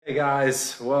Hey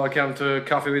guys, welcome to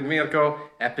Coffee with Mirko,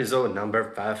 episode number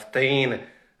 15.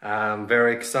 I'm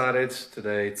very excited.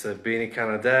 Today it's a beanie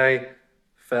kind of day.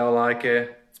 Felt like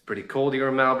it. It's pretty cold here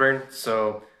in Melbourne.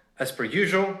 So, as per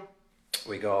usual,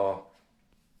 we gonna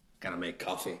make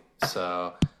coffee.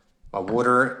 So, my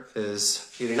water is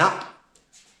heating up.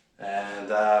 And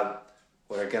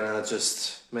we're gonna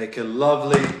just make a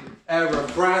lovely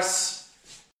AeroPress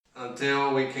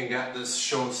until we can get this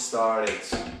show started.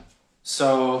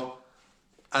 So,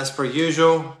 as per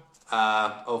usual,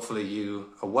 hopefully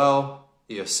you are well,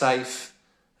 you're safe,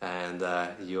 and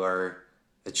you are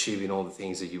achieving all the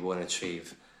things that you want to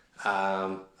achieve.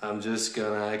 I'm just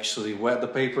gonna actually wet the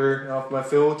paper off my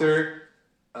filter,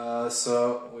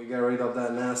 so we get rid of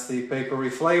that nasty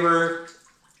papery flavor.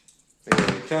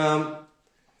 Here we come.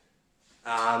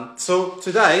 So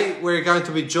today we're going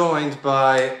to be joined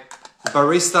by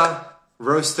barista,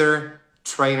 roaster,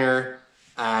 trainer,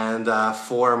 and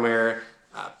former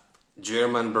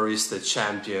German barista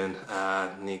champion,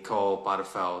 Nicole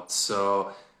Bartefeld.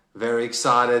 So very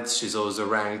excited. She's also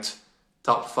ranked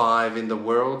top 5 in the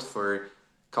world for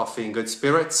coffee and good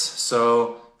spirits.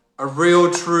 So a real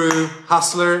true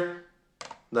hustler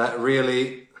that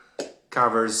really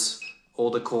covers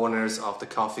all the corners of the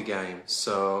coffee game.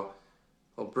 So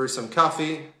I'll brew some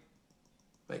coffee,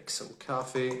 make some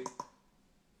coffee.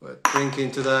 We're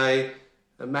drinking today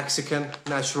a Mexican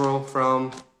natural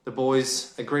from the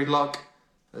boys at Gridlock,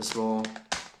 a small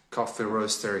coffee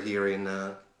roaster here in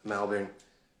Melbourne.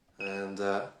 And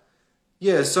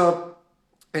yeah, so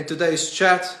in today's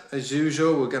chat, as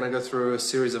usual, we're gonna go through a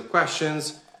series of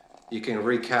questions. You can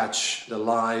recatch the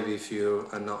live if you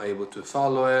are not able to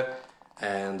follow it,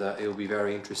 and it'll be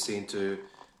very interesting to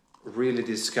really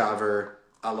discover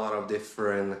a lot of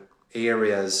different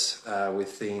areas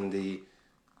within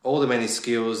all the many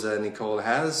skills that Nicole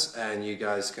has, and you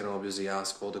guys can obviously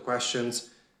ask all the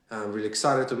questions. I'm really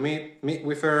excited to meet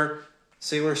with her,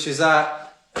 see where she's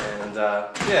at, and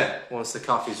yeah, once the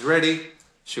coffee's ready,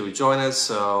 she will join us.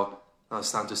 So now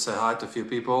it's time to say hi to a few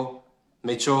people.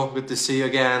 Mitchell, good to see you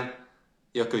again.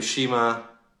 Yokoshima,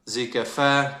 Zika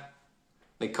Fair.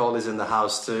 Nicole is in the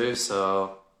house too,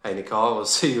 so hey Nicole, we'll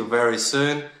see you very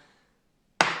soon.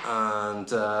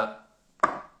 And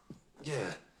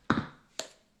yeah,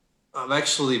 I've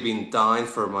actually been dying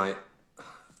for my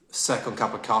second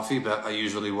cup of coffee, but I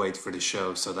usually wait for the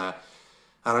show so that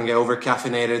I don't get over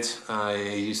caffeinated. I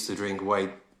used to drink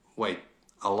way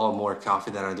a lot more coffee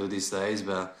than I do these days,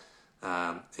 but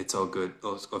it's all good.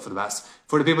 Let's go for the best.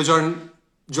 For the people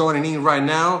joining in right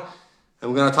now,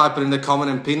 I'm gonna type it in the comment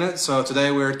and pin it. So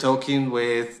today we're talking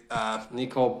with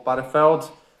Nicole Bartefeld.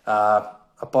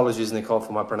 Apologies, Nicole,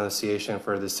 for my pronunciation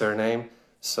for the surname.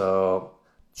 So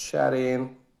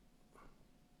chatting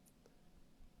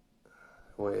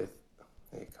with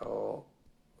Nicole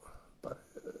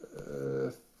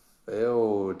Bartefeld.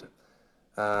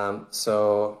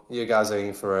 So you guys are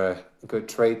in for a good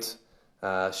treat.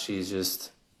 She's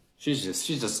just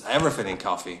everything in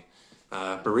coffee.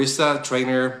 Barista,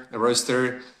 trainer,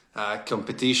 roaster,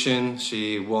 competition.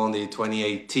 She won the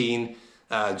 2018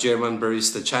 German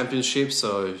Barista Championship.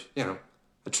 So you know,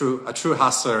 a true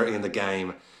hustler in the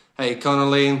game. Hey,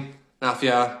 Connolly,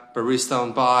 Nafia, barista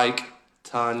on bike,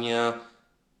 Tanya.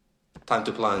 Time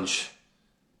to plunge.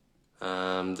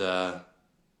 And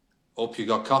hope you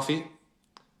got coffee.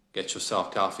 Get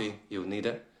yourself coffee. You'll need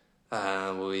it.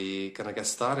 We're gonna get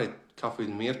started. Coffee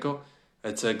with Mirko.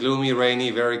 It's a gloomy,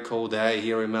 rainy, very cold day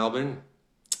here in Melbourne.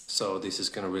 So this is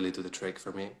gonna really do the trick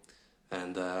for me.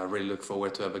 And I really look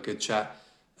forward to have a good chat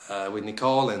with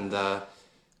Nicole. And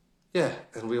yeah,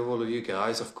 and with all of you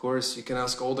guys, of course. You can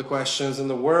ask all the questions in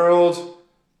the world.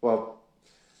 Well,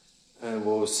 and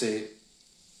we'll see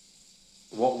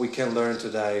what we can learn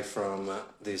today from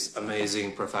this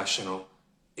amazing professional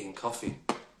in coffee.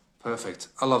 Perfect.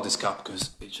 I love this cup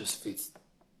because it just fits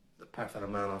the perfect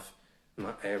amount of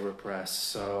my AeroPress.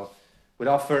 So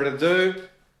without further ado,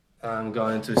 I'm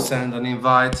going to send an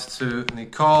invite to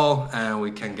Nicole and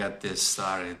we can get this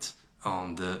started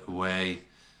on the way.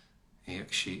 Here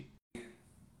she,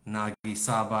 Nagi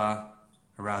Saba,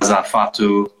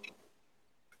 Razafatu.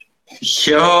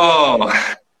 Yo!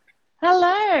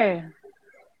 Hello.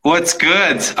 What's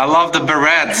good? I love the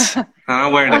beret.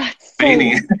 I'm wearing a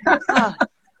beanie. Oh,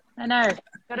 I know.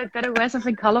 Gotta wear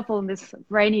something colourful in this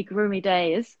rainy, gloomy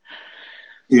days.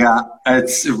 Yeah,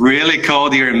 it's really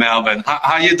cold here in Melbourne.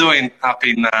 How you doing up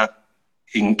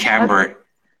in Canberra?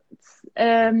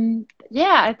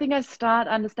 Yeah, I think I start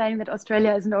understanding that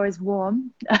Australia isn't always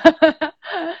warm.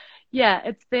 Yeah,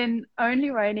 it's been only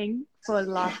raining for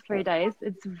the last 3 days.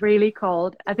 It's really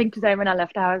cold. I think today when I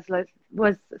left the house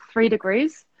was 3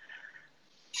 degrees.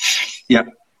 Yeah.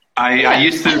 I Yeah.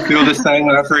 used to feel the same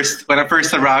when I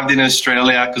first arrived in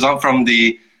Australia, because I'm from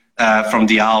the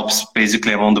Alps.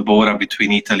 Basically, I'm on the border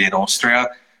between Italy and Austria.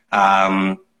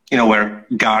 You know where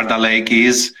Garda Lake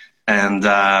is, and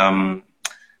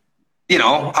you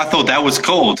know, I thought that was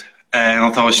cold. And I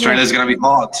thought Australia Yeah. is going to be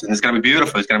hot and it's going to be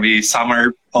beautiful. It's going to be summer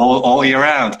all year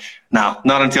round. No,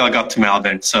 not until I got to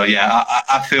Melbourne. So yeah,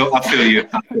 I feel you.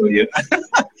 I feel you.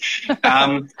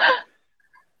 um,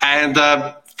 and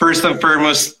first and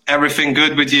foremost, everything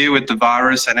good with you with the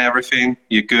virus and everything?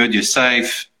 You're good. You're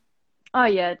safe. Oh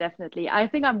yeah, definitely. I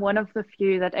think I'm one of the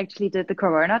few that actually did the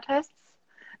corona tests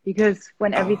because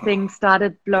when everything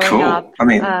started blowing up, Cool. I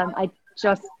mean, I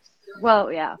just, well,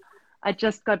 yeah, I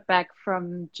just got back from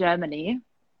Germany,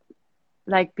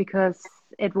 like because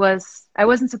I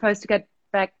wasn't supposed to get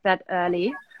back that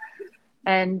early,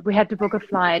 and we had to book a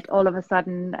flight all of a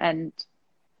sudden, and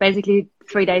basically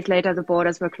 3 days later the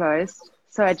borders were closed.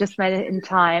 So I just made it in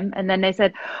time, and then they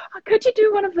said, "Oh, could you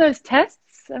do one of those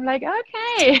tests?" I'm like,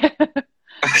 "Okay."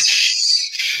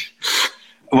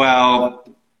 well,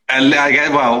 I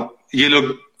guess, well, you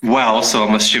look well, so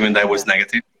I'm assuming that was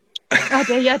negative. Oh,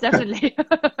 yeah, definitely.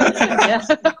 Yeah.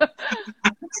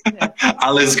 Yeah.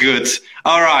 All is good.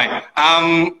 All right.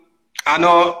 I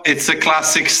know it's a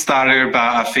classic starter, but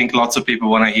I think lots of people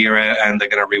want to hear it and they're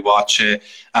going to rewatch it.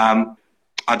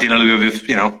 I did a little bit,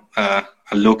 I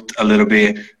looked a little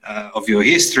bit of your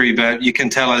history, but you can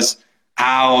tell us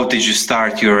how did you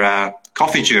start your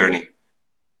coffee journey?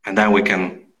 And then we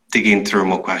can dig in through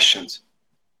more questions.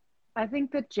 I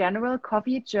think the general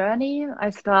coffee journey, I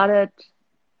started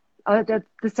the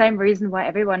same reason why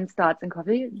everyone starts in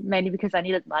coffee, mainly because I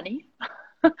needed money.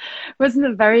 Wasn't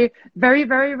a very, very,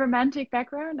 very romantic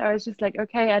background. I was just like,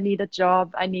 okay, I need a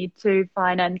job. I need to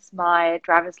finance my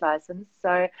driver's license.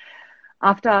 So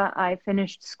after I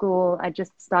finished school, I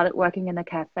just started working in a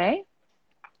cafe.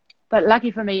 But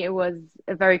lucky for me, it was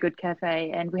a very good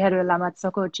cafe. And we had a La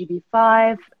Marzocco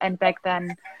GB5. And back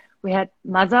then we had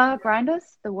Mazza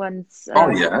grinders, the ones Oh,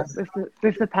 yeah.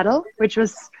 with the pedal, which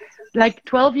was like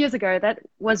 12 years ago. That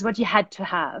was what you had to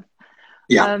have.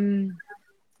 Yeah.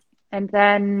 And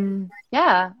then,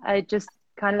 yeah, I just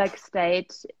kind of like stayed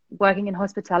working in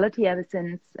hospitality ever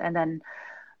since. And then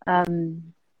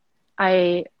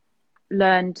I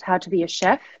learned how to be a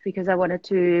chef because I wanted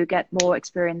to get more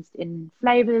experience in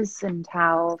flavors and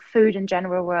how food in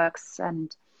general works.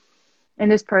 And in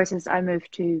this process, I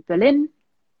moved to Berlin,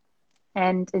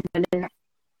 and in Berlin,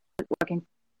 working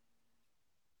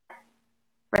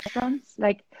restaurants,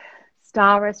 like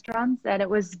star restaurants, and it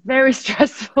was very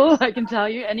stressful. I can tell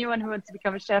you, anyone who wants to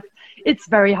become a chef, it's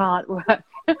very hard work.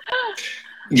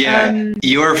 Yeah,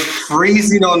 you're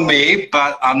freezing on me,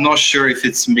 but I'm not sure if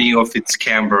it's me or if it's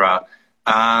Canberra.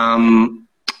 Hang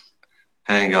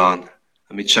on.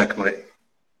 Let me check my.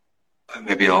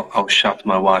 Maybe I'll shut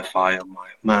my Wi-Fi on my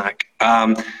Mac.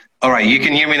 All right, you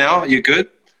can hear me now. You good?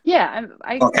 Yeah,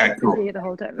 I Okay, could cool. see it the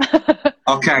whole time.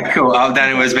 Okay, cool.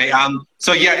 Then it was me.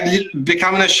 So yeah,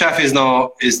 becoming a chef is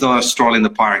not a stroll in the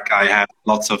park. I have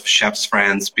lots of chefs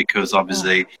friends because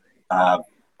obviously,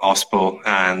 OSPO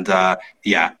and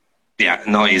yeah,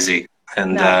 not easy,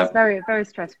 and No, it's very, very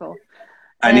stressful.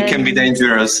 and it can be And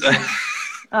dangerous.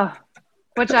 oh,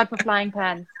 watch out for flying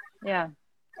pans. Yeah.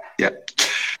 Yeah,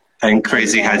 and And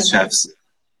crazy head then, chefs.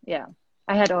 yeah,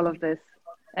 I had all of this.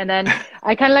 And then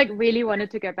I kind of like really wanted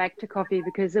to go back to coffee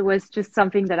because it was just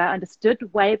something that I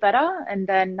understood way better. And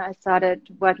then I started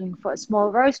working for a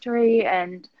small roastery.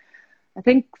 And I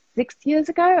think 6 years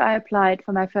ago, I applied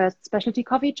for my first specialty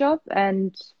coffee job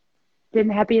and been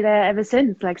happy there ever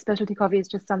since. Like specialty coffee is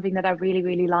just something that I really,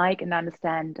 really like and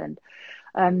understand and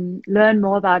learn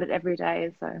more about it every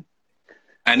day. So.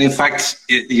 And in fact,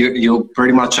 you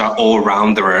pretty much are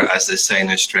all-rounder, as they say in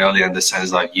Australia, in the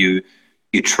sense that you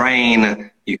train,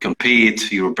 you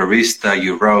compete, you're a barista,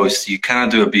 you roast, you kind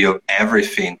of do a bit of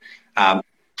everything.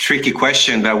 Tricky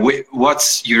question, but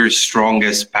what's your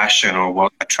strongest passion or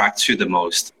what attracts you the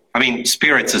most? I mean,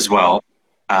 spirits as well.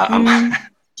 I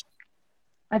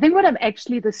think what I'm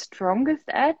actually the strongest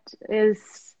at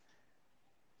is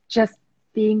just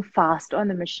being fast on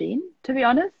the machine, to be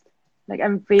honest. Like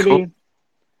Cool.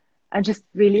 I'm just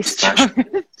really strong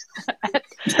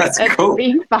That's at cool.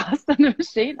 being fast on the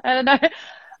machine. I don't know.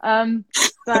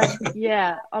 But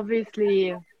yeah,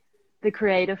 obviously the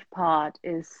creative part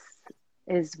is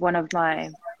one of my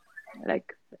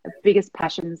like biggest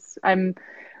passions. I'm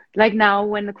like now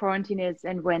when the quarantine is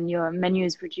and when your menu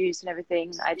is reduced and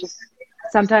everything, I just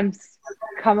sometimes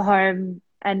come home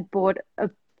and bought a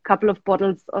couple of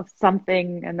bottles of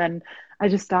something and then I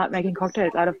just start making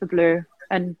cocktails out of the blue.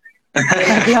 And So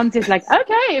Beyonce's like,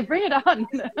 okay, bring it on.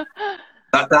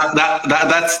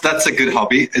 That's a good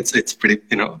hobby. It's pretty,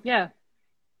 you know. Yeah,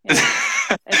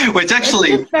 yeah. Which It's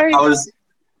actually, just very, I was,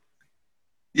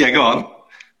 yeah, go on.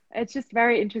 it's just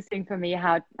very interesting for me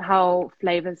how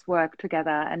flavors work together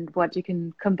and what you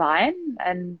can combine,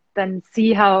 and then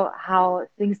see how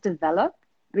things develop.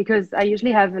 Because I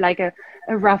usually have like a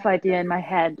rough idea in my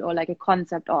head, or like a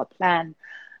concept or a plan.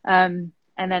 And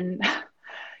then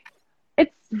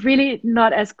it's really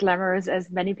not as glamorous as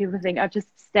many people think. I just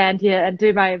stand here and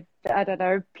do my, I don't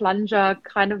know, plunger,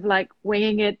 kind of like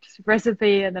winging it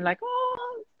recipe, and then like,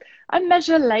 oh, I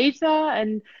measure later,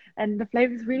 and the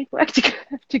flavors really work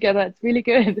together. It's really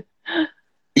good.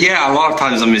 Yeah, a lot of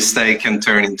times a mistake can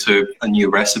turn into a new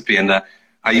recipe. And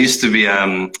I used to be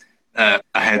a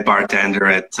head bartender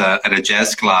at a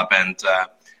jazz club, and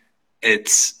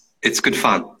it's good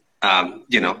fun.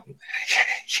 You know,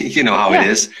 you know how it Yeah,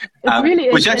 is. it really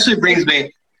is. Which actually brings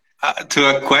me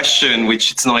to a question,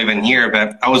 which it's not even here,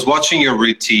 but I was watching your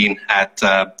routine at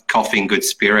Coffee in Good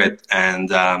Spirit,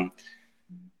 and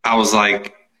I was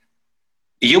like,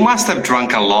 you must have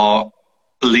drunk a lot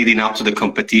leading up to the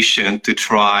competition to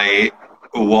try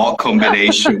what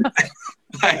combination.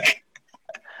 Like,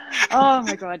 Oh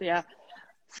my God, yeah.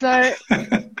 So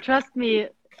trust me,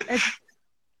 it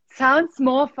sounds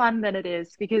more fun than it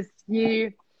is, because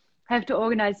you have to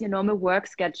organize your normal work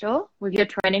schedule with your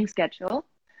training schedule.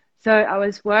 So I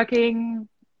was working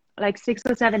like 6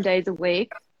 or 7 days a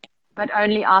week, but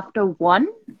only after one.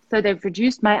 So they've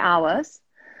reduced my hours.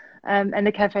 And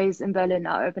the cafes in Berlin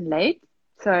are open late.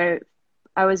 So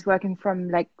I was working from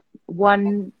like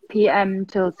 1 p.m.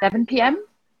 till 7 p.m.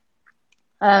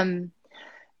 Um,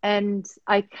 and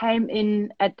I came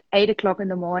in at 8 o'clock in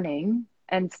the morning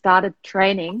and started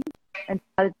training, and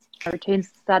started my routines,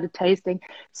 started tasting.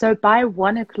 So by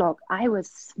 1 o'clock, I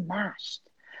was smashed,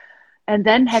 and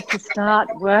then had to start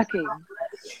working.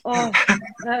 Oh,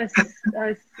 that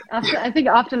was after, I think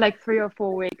after like 3 or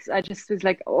 4 weeks, I just was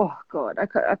like, oh God,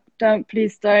 I don't,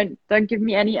 please don't give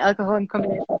me any alcohol in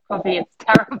combination with coffee. It's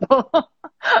terrible.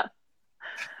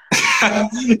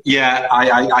 yeah,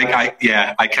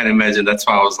 yeah, I can imagine. That's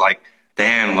why I was like,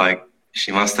 damn, like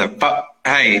she must have. But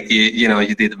hey, you know,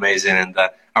 you did amazing, and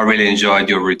I really enjoyed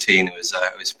your routine. It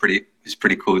was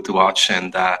pretty cool to watch,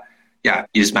 and yeah,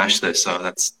 you smashed this, so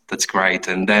that's great.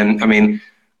 And then, I mean,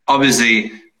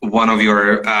 obviously, one of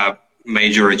your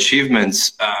major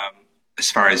achievements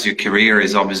as far as your career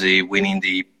is obviously winning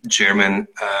the Germany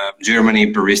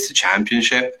Barista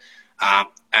Championship,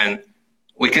 and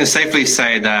we can safely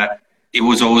say that it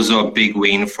was also a big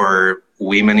win for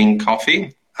women in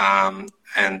coffee.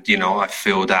 And, you know, I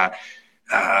feel that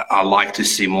I like to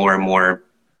see more and more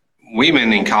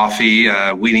women in coffee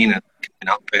winning and coming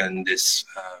up in this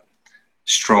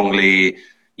strongly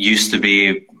used to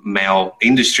be male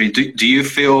industry. Do you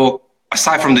feel,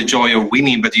 aside from the joy of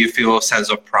winning, but do you feel a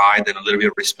sense of pride and a little bit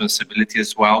of responsibility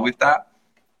as well with that?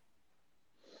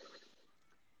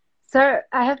 So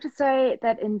I have to say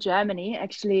that in Germany,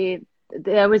 actually,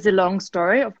 there was a long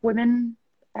story of women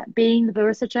being the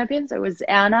Barista champions. It was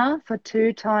Erna for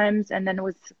 2 times, and then it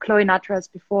was Chloe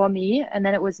Natras before me, and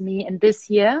then it was me. And this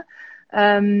year,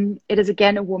 it is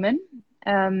again a woman.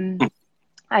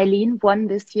 Eileen won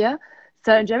this year.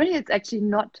 So in Germany, it's actually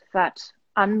not that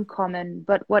uncommon.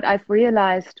 But what I've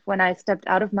realized when I stepped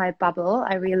out of my bubble,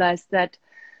 I realized that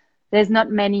there's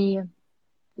not many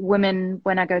women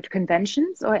when I go to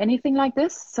conventions or anything like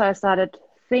this. So I started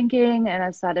thinking, and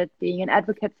I started being an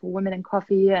advocate for women in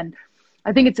coffee. And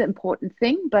I think it's an important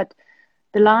thing. But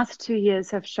the last 2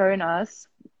 years have shown us,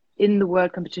 in the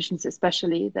world competitions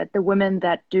especially, that the women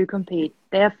that do compete,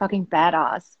 they're fucking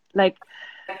badass. Like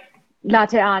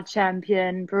latte art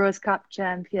champion, Brewers Cup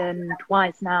champion,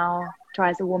 twice now,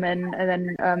 twice a woman,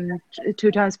 and then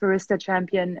 2 times barista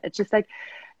champion. It's just like,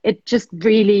 it just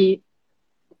really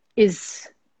is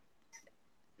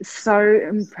so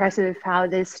impressive how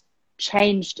this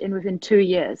changed in within 2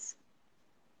 years.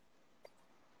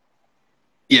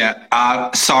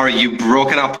 Yeah, sorry, you've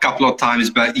broken up a couple of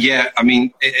times, but yeah, I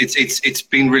mean, it's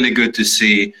been really good to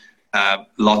see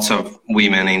lots of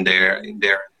women in their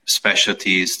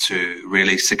specialties to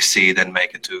really succeed and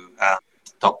make it to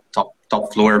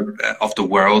top floor of the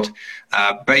world.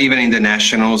 But even in the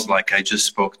nationals, like I just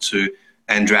spoke to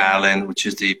Andrea Allen, which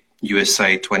is the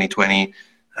USA 2020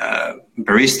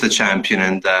 barista champion,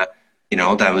 and you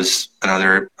know, that was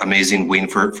another amazing win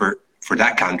for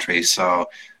that country. So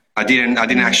I didn't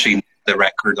actually know the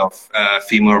record of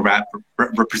female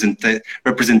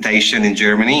representation in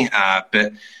Germany,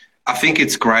 but I think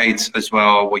it's great as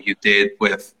well what you did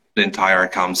with the entire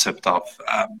concept of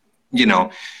you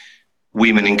know,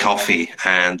 women in coffee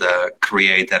and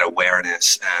create that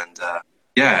awareness. And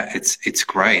yeah, it's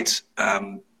great. I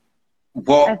think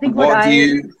what What do I,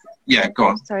 you? Yeah, go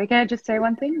on, sorry, can I just say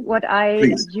one thing? What I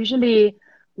please. usually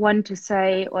want to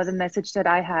say, or the message that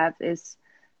I have, is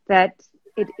that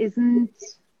it isn't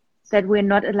that we're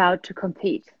not allowed to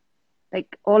compete.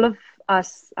 Like all of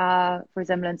us are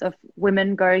resemblance of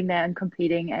women going there and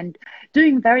competing and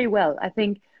doing very well. I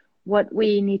think what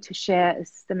we need to share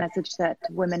is the message that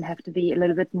women have to be a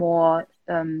little bit more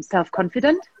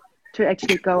self-confident to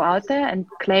actually go out there and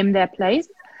claim their place.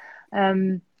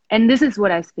 And this is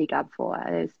what I speak up for.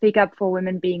 I speak up for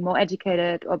women being more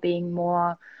educated or being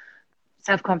more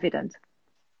self-confident.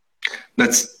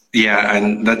 That's yeah,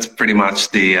 and that's pretty much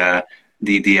the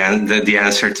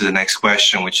answer to the next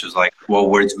question, which was like, what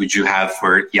words would you have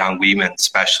for young women,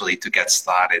 especially to get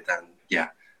started? And yeah,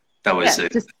 that was Yeah,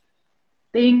 it. just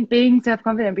being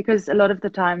self-confident, because a lot of the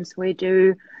times we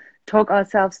do talk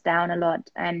ourselves down a lot,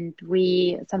 and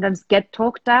we sometimes get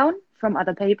talked down from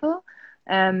other people.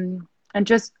 And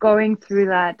just going through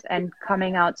that and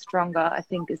coming out stronger, I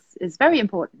think is very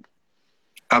important.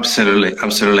 Absolutely,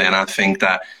 absolutely. And I think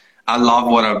that I love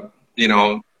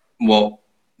what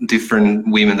different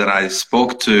women that I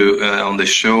spoke to on the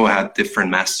show had different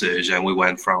message, and we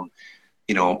went from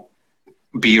you know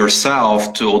be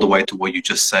yourself to all the way to what you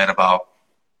just said about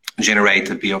generate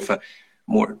a bit of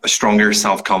a stronger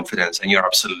self confidence. And you're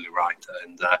absolutely right.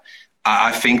 And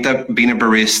I think that being a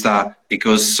barista, it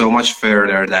goes so much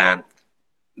further than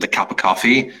the cup of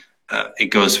coffee. It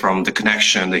goes from the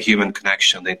connection, the human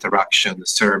connection, the interaction, the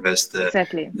service,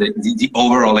 Exactly. the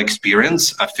overall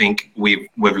experience. I think we've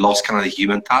lost kind of the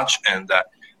human touch, and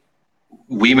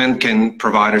women can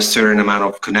provide a certain amount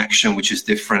of connection, which is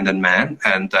different than men,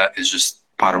 and it's just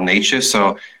part of nature.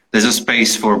 So there's a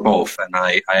space for both, and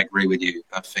I agree with you.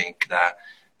 I think that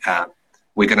uh,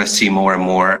 we're going to see more and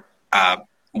more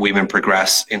women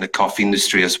progress in the coffee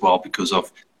industry as well because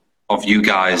of you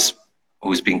guys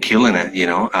who's been killing it.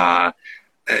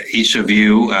 Each of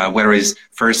you, whether it's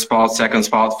first spot, second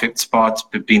spot, fifth spot,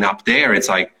 being up there, it's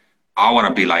like I want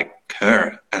to be like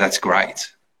her, and that's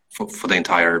great for the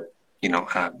entire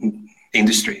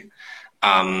industry.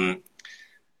 Um,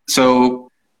 so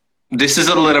this is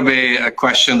a little bit a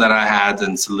question that I had,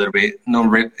 and it's a little bit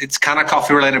no, it's kind of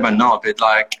coffee related, but not. But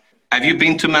like, have you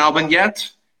been to Melbourne yet?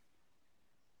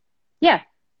 Yeah,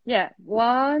 yeah.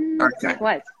 Once, Okay,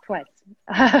 twice.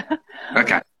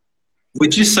 okay.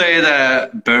 Would you say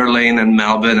that Berlin and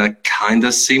Melbourne are kind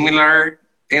of similar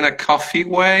in a coffee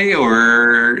way,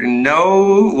 or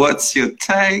no? What's your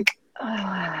take?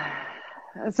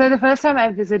 So the first time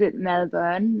I visited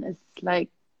Melbourne is like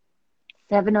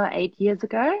 7 or 8 years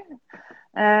ago.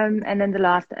 And then the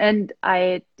last, and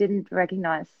I didn't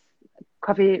recognize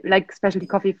coffee, like specialty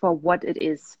coffee, for what it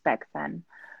is back then.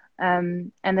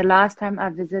 And the last time I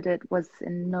visited was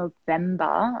in November,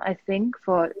 I think,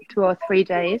 for 2 or 3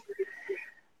 days.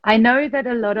 I know that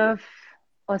a lot of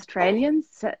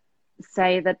Australians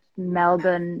say that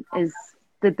Melbourne is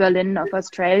the Berlin of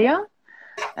Australia,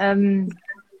 um,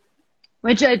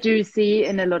 which I do see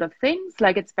in a lot of things.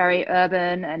 Like it's very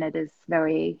urban and it is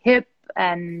very hip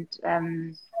and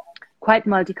quite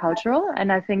multicultural.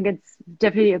 And I think it's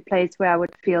definitely a place where I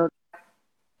would feel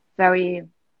very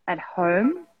at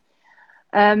home.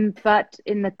 But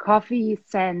in the coffee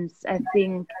sense, I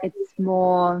think it's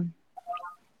more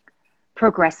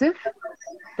progressive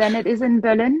than it is in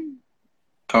Berlin.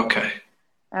 Okay.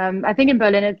 I think in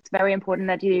Berlin it's very important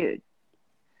that you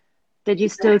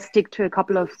still stick to a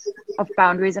couple of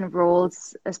boundaries and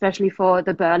rules, especially for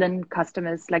the Berlin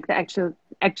customers, like the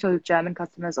actual German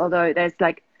customers. Although there's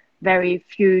like very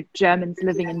few Germans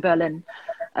living in Berlin,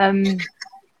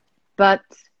 but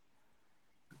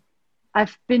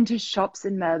I've been to shops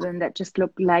in Melbourne that just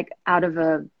look like out of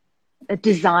a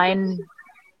design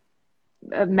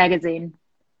magazine,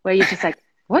 where you're just like,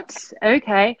 what?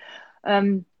 Okay.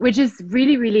 Which is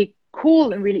really, really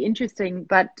cool and really interesting,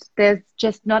 but there's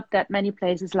just not that many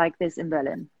places like this in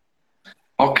Berlin.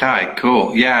 Okay,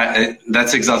 cool. Yeah,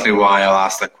 that's exactly why I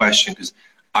asked that question because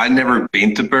I've never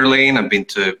been to Berlin. I've been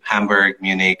to Hamburg,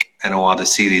 Munich, and all other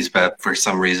cities, but for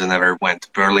some reason never went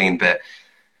to Berlin. But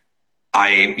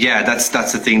yeah, that's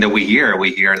the thing that we hear.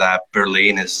 We hear that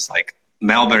Berlin is like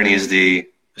Melbourne is the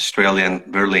Australian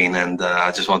Berlin, and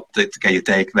I just want to get your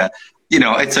take. But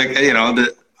it's like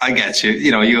I get you.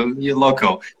 You're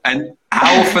local. And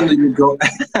how often do you go?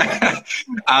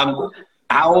 um,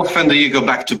 how often do you go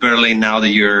back to Berlin now that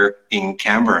you're in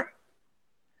Canberra?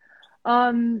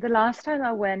 The last time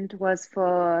I went was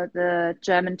for the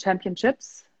German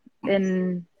Championships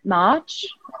in March.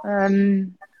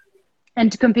 And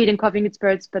and to compete in Coffee and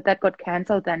Spirits, but that got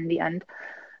cancelled then in the end.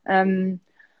 And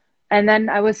then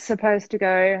I was supposed to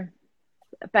go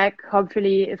back,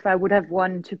 hopefully, if I would have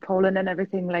won, to Poland and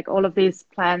everything. Like all of these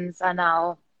plans are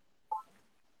now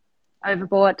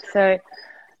overboard. So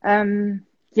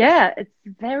yeah, it's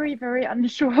very, very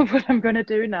unsure what I'm going to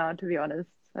do now, to be honest.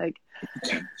 Like,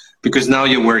 because now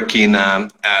you're working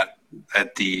at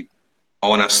the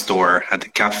Ona store at the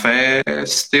cafe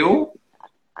still.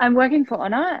 I'm working for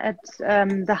Ona at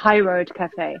the High Road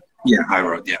Cafe. Yeah, High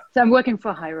Road. Yeah. So I'm working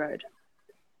for High Road.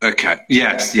 Okay.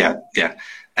 Yes. Yeah. Yeah.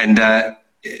 And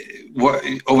what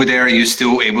over there? Are you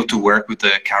still able to work with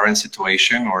the current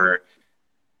situation, or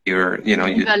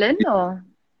in Berlin or?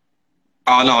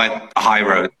 Oh no, at High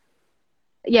Road.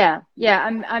 Yeah,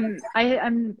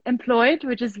 I'm employed,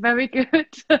 which is very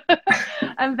good.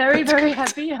 I'm very, very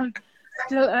happy. I'm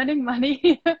still earning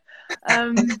money.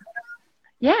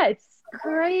 Yeah, it's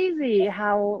crazy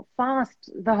how fast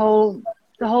the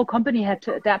whole company had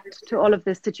to adapt to all of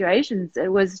these situations.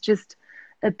 It was just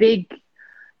a big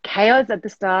chaos at the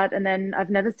start, and then I've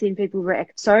never seen people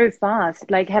react so fast,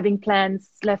 like having plans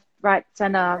left, right,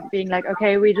 center, being like,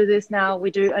 okay, we do this now, we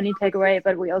do only takeaway,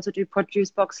 but we also do produce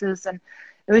boxes. And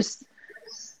I was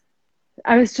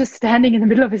just standing in the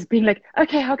middle of this being like,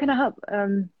 okay, how can I help?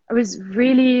 It was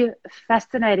really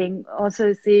fascinating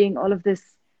also seeing all of this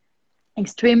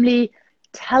extremely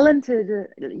talented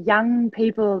young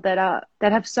people that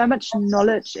have so much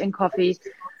knowledge in coffee,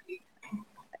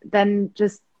 then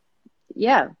just,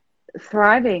 yeah,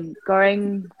 thriving,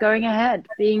 going ahead,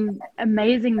 being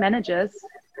amazing managers.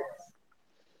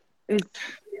 It's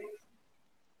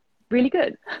really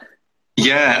good.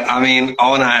 Yeah, I mean,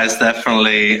 Ona has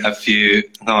definitely a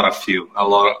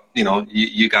lot.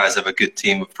 You guys have a good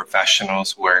team of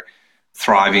professionals who are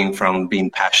thriving from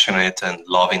being passionate and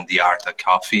loving the art of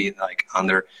coffee. Like,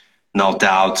 under no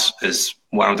doubt, is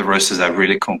one of the roasters that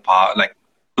really compile. Like,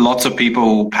 lots of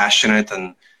people passionate,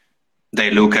 and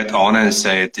they look at Ona and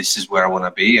say, "This is where I want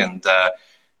to be." And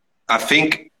I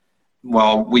think,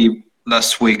 well,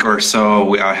 last week or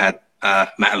so, I had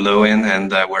Matt Lewin,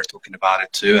 and we're talking about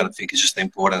it too. And I think it's just the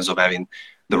importance of having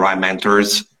the right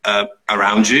mentors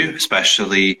around you,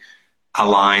 especially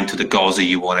aligned to the goals that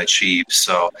you want to achieve.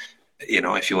 So,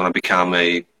 if you want to become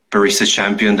a barista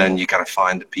champion, then you got to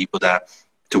find the people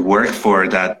to work for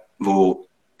that will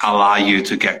allow you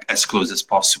to get as close as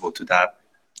possible to that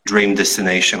dream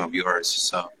destination of yours.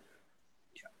 So,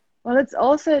 yeah. Well, it's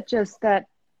also just that,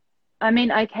 I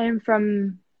mean, I came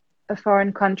from a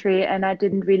foreign country and I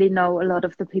didn't really know a lot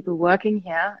of the people working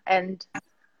here, and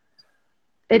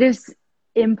it is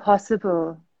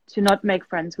impossible to not make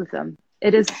friends with them.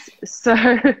 It is so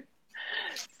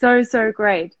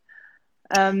great.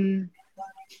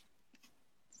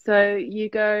 So you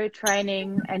go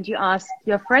training and you ask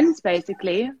your friends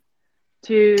basically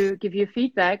to give you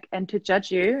feedback and to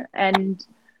judge you, and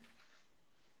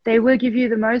they will give you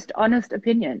the most honest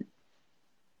opinion.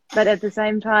 But at the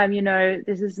same time,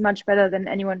 this is much better than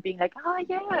anyone being like, oh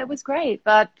yeah, it was great,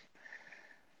 but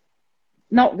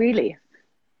not really.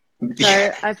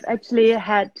 So I've actually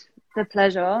had the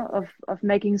pleasure of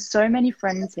making so many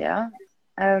friends here,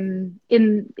 in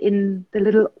the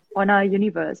little Ona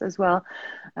universe as well,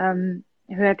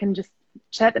 who I can just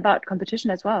chat about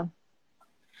competition as well.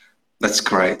 That's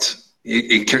great.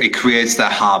 It creates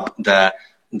that hub, that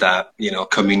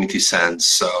community sense.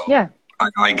 So yeah.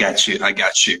 I get you.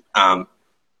 And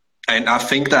I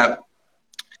think that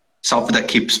something that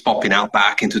keeps popping out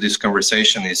back into this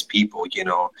conversation is people,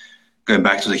 going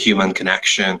back to the human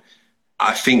connection.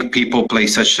 I think people play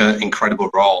such an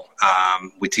incredible role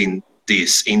within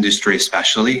this industry,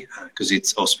 especially because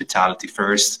it's hospitality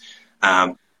first.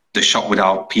 The shop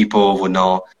without people would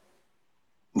not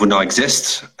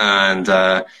exist. And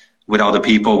without the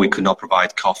people, we could not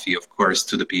provide coffee, of course,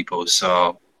 to the people.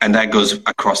 So, and that goes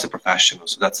across the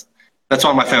professionals. So that's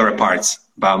one of my favorite parts.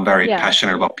 But I'm very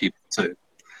passionate about people too.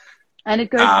 And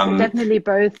it goes definitely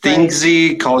both things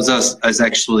he calls us as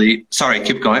actually. Sorry,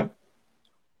 keep going.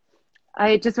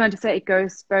 I just want to say it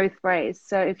goes both ways.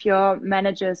 So if your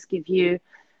managers give you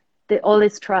all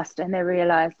this trust and they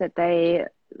realize that they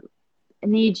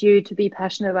need you to be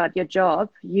passionate about your job,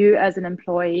 you as an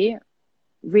employee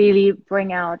really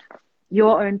bring out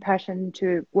your own passion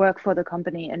to work for the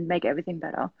company and make everything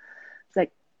better. It's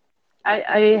like,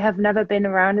 I have never been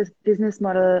around a business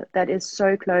model that is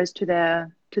so close to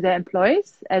their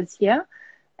employees as here.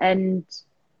 And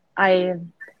I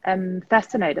am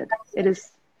fascinated. It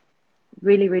is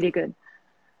really, really good.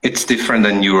 It's different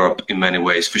than Europe in many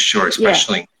ways, for sure,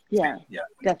 especially. Yeah,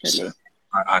 definitely. So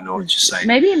I know what you're saying.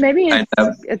 Maybe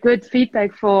it's a good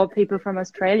feedback for people from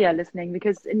Australia listening,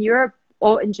 because in Europe,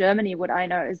 or in Germany, what I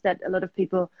know is that a lot of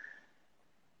people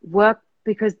work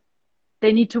because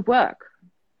they need to work,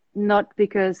 not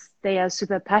because they are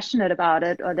super passionate about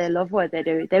it or they love what they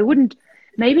do. They wouldn't,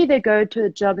 maybe they go to a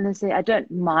job and they say, I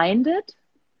don't mind it,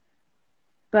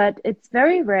 but it's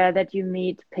very rare that you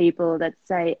meet people that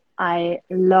say, I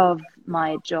love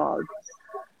my job.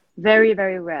 Very,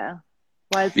 very rare.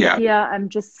 Whilst Yeah. here, I'm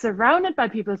just surrounded by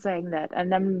people saying that,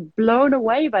 and I'm blown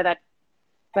away by that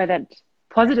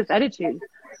positive attitude.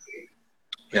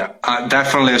 Yeah,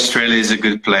 definitely Australia is a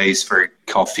good place for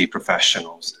coffee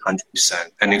professionals,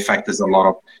 100%. And in fact,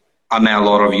 I met a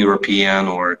lot of European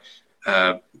or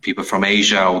people from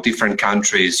Asia or different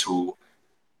countries who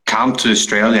come to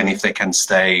Australia, and if they can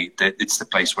stay, that it's the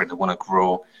place where they want to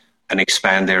grow and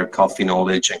expand their coffee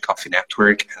knowledge and coffee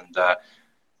network,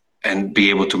 and be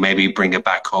able to maybe bring it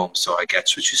back home. So I get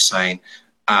what you're saying,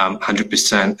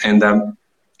 100%. And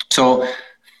so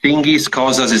Thingis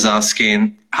Kozas is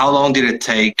asking, how long did it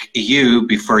take you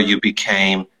before you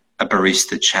became a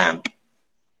barista champ?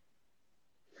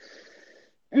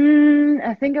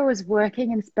 I think I was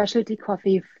working in specialty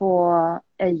coffee for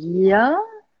a year,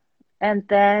 and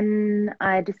then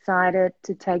I decided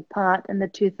to take part in the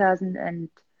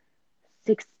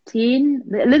 2016,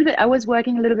 a little bit. I was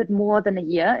working a little bit more than a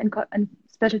year in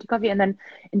specialty coffee, and then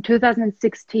in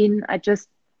 2016, I just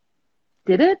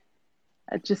did it.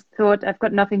 I just thought I've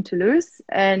got nothing to lose,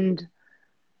 and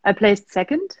I placed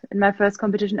second in my first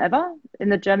competition ever in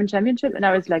the German Championship, and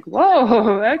I was like,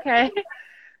 whoa, okay.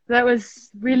 That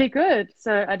was really good.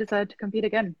 So I decided to compete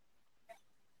again.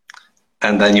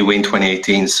 And then you win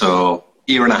 2018, so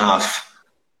year and a half.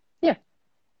 Yeah.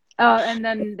 Oh, and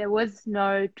then there was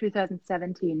no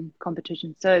 2017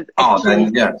 competition. So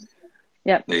then yeah.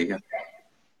 Yeah. There you go.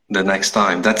 The next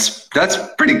time. That's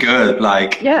pretty good.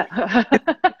 Like, yeah.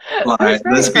 like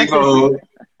there's people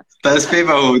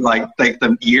who like take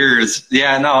them years.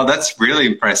 Yeah, no, that's really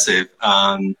impressive.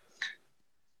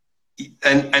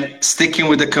 And sticking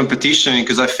with the competition,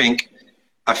 because I think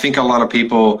a lot of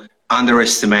people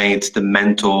underestimate the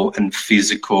mental and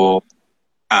physical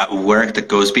work that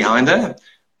goes behind it.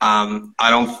 I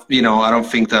don't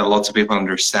think that lots of people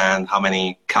understand how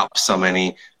many cups, how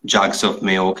many jugs of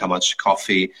milk, how much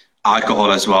coffee,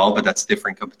 alcohol as well, but that's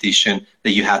different competition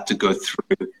that you had to go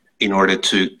through in order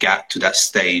to get to that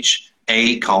stage.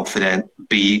 A, confident,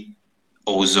 B,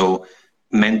 also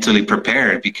mentally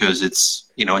prepared, because it's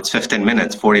 15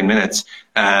 minutes, 40 minutes.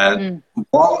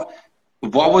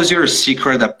 What was your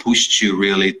secret that pushed you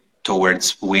really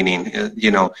towards winning?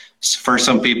 For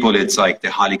some people it's like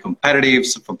they're highly competitive.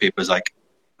 Some people it's like,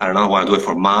 I don't know, I want to do it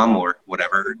for mom or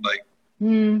whatever. Like,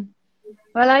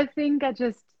 well, I think I've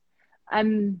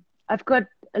got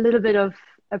a little bit of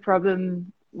a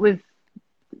problem with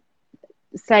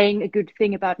saying a good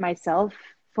thing about myself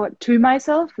to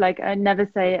myself. Like, I never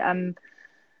say I'm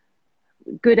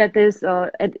good at this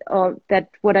or that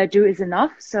what I do is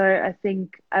enough. So I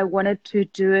think I wanted to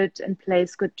do it and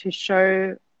place good to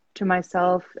show to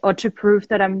myself or to prove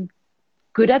that I'm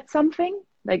good at something.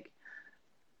 Like,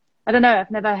 I don't know,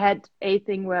 I've never had a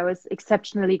thing where I was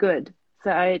exceptionally good.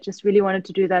 So I just really wanted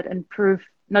to do that and prove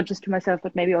not just to myself,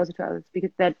 but maybe also to others, because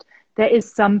that there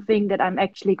is something that I'm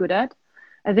actually good at.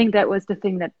 I think that was the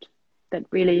thing that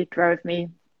really drove me.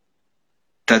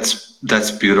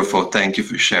 That's beautiful. Thank you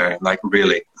for sharing. Like,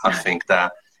 really, I think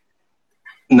that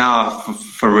now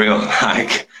for real,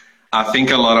 like, I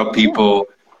think a lot of people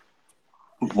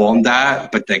want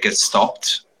that, but they get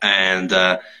stopped. And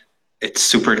it's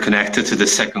super connected to the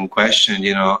second question.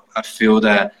 I feel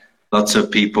that lots of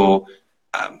people,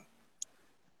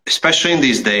 especially in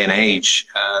this day and age,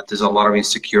 there's a lot of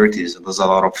insecurities and there's a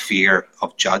lot of fear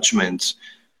of judgment,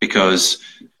 because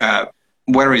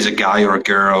whether it's a guy or a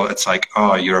girl, it's like,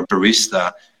 oh, you're a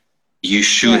barista. You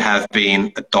should have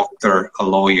been a doctor, a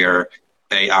lawyer,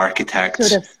 a architect.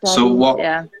 Should have studied, so what?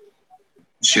 Yeah.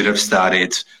 Should have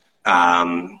studied.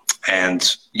 And,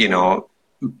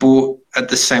 but at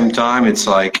the same time, it's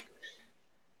like,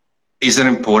 is it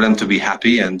important to be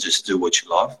happy and just do what you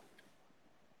love?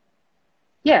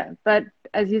 Yeah, but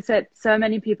as you said, so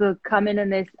many people come in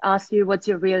and they ask you, what's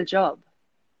your real job,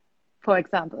 for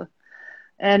example.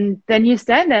 And then you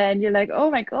stand there and you're like,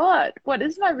 oh my God, what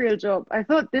is my real job? I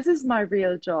thought this is my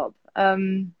real job.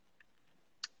 And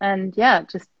yeah,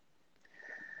 just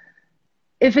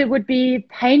if it would be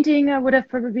painting, I would have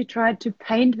probably tried to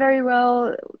paint very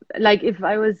well. Like, if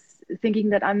I was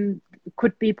thinking that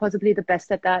could be possibly the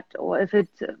best at that, or if it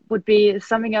would be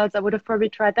something else, I would have probably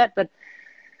tried that. But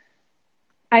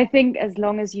I think as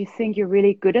long as you think you're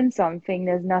really good in something,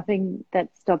 there's nothing that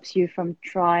stops you from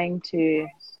trying to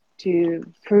to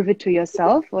prove it to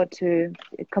yourself or to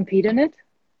compete in it.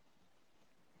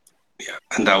 Yeah,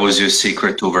 and that was your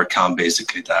secret to overcome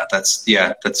basically that.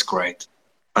 That's great.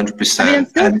 100%. I mean, I'm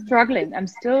still struggling. I'm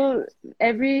still,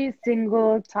 every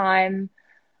single time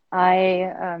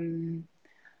I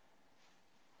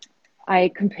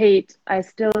compete, I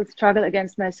still struggle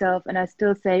against myself, and I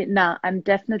still say, nah, I'm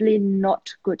definitely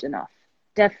not good enough.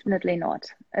 Definitely not.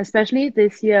 Especially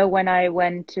this year when I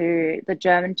went to the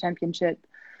German championship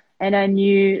and I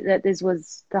knew that this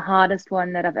was the hardest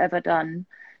one that I've ever done.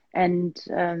 And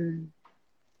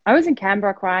I was in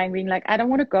Canberra crying, being like, I don't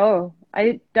want to go.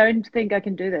 I don't think I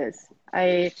can do this.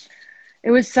 It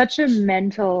was such a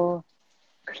mental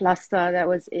cluster that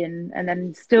was in, and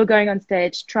then still going on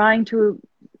stage, trying to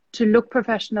look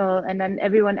professional, and then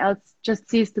everyone else just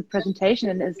sees the presentation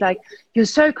and is like, you're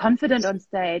so confident on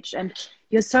stage and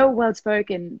you're so well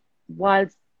spoken, while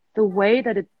the way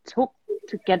that it took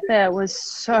to get there was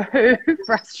so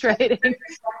frustrating.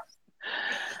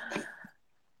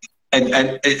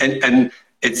 And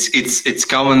it's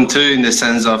common too, in the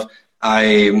sense of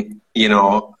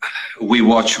we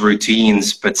watch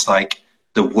routines, but it's like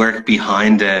the work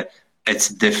behind it, it's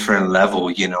different level,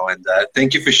 and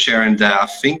thank you for sharing that. I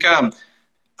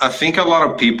think a lot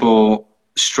of people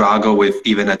struggle with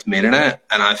even admitting it,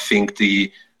 and I think the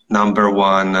number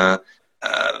one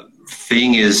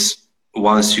thing is,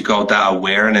 once you got that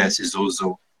awareness, is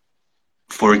also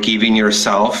forgiving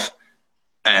yourself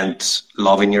and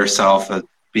loving yourself,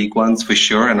 big ones for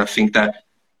sure. And I think that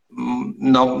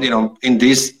in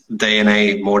this day and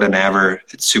age, more than ever,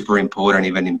 it's super important,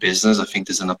 even in business. I think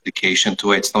there's an application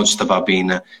to it. It's not just about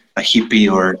being a hippie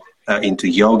or into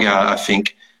yoga. I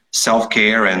think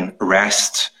self-care and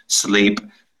rest, sleep,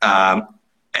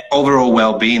 overall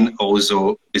well-being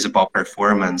also is about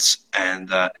performance, and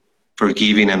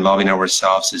forgiving and loving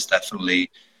ourselves is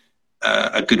definitely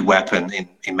a good weapon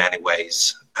in many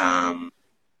ways.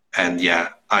 And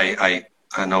yeah, I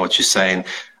know what you're saying.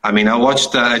 I mean, I watched.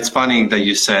 It's funny that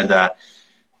you said that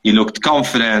you looked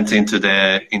confident into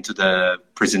the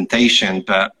presentation,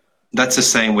 but that's the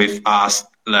same with us,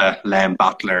 Lamb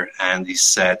Butler, and he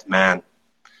said, "Man,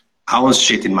 I was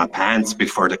shitting my pants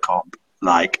before the comp.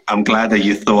 Like, I'm glad that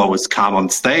you thought I was calm on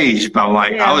stage, but I'm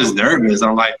like, I was nervous.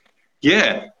 I'm like,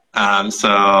 yeah."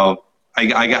 So I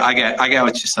get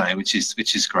what you're saying, which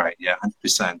is great. Yeah,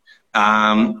 100%.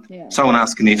 Someone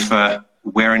asking if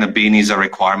wearing a beanie is a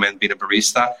requirement being a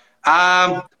barista.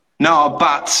 No,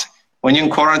 but when you're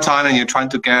in quarantine and you're trying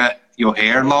to get your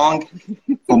hair long,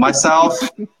 for myself,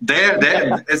 there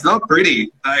it's not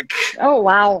pretty. Like, oh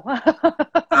wow.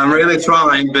 I'm really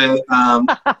trying, but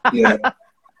yeah,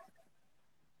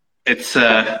 it's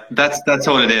that's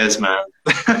all it is, man.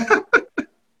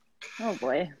 Oh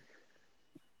boy.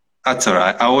 That's all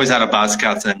right. I always had a buzz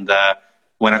cut, and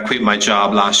when I quit my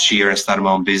job last year and started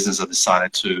my own business, I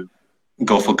decided to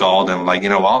go for gold. And like, you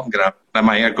know what? I'm gonna let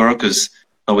my hair grow because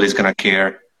nobody's gonna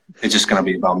care. It's just gonna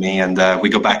be about me, and we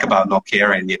go back about not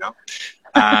caring,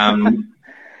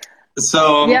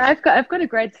 So yeah, I've got a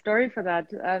great story for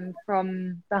that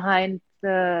from behind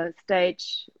the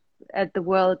stage at the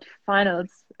World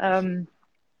Finals.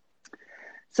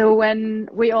 So when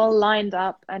we all lined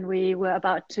up and we were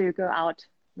about to go out,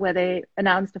 where they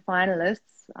announced the finalists,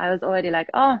 I was already like,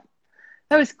 oh,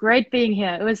 that was great being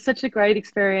here. It was such a great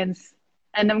experience.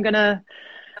 And I'm going to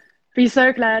be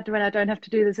so glad when I don't have to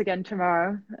do this again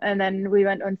tomorrow. And then we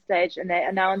went on stage and they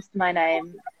announced my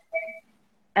name.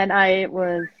 And I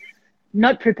was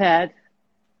not prepared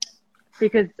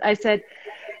because I said,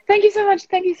 thank you so much.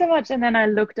 Thank you so much. And then I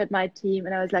looked at my team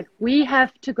and I was like, we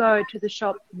have to go to the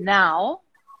shop now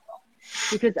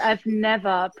because I've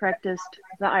never practiced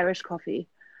the Irish coffee.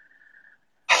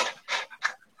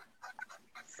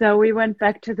 So we went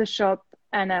back to the shop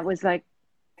and it was like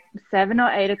 7 or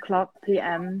 8 o'clock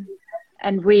p.m.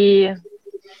 and we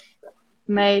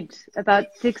made about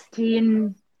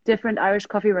 16 different Irish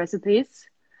coffee recipes.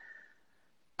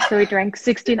 So we drank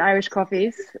 16 Irish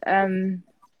coffees. And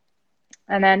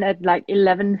then at like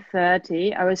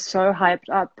 11:30, I was so hyped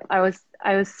up. I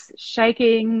was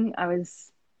shaking. I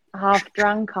was half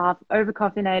drunk, half over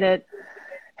caffeinated.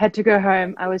 Had to go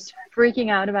home. I was freaking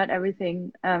out about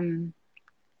everything.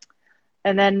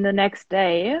 And then the next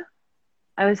day,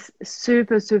 I was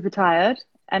super, super tired.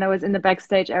 And I was in the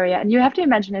backstage area. And you have to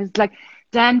imagine, it's like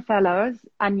Dan Fellows,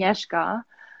 Agnieszka,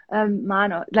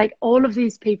 Mano, like all of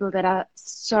these people that are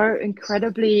so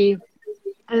incredibly,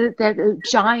 they're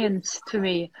giants to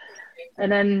me.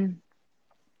 And then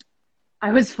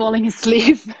I was falling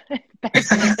asleep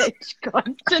backstage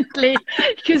constantly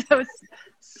because I was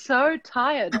so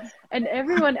tired. And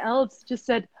everyone else just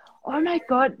said, oh my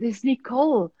God, there's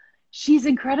Nicole. she's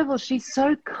incredible. She's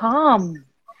so calm.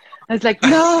 I was like,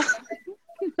 no,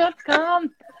 not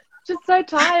calm. Just so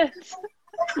tired.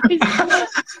 Please,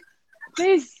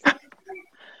 please.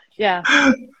 Yeah.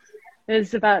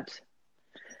 It's about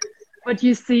what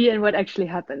you see and what actually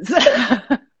happens.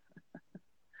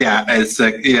 Yeah, it's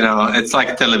like, you know, it's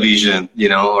like television, you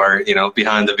know, or, you know,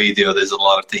 behind the video, there's a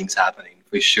lot of things happening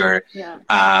for sure. Yeah.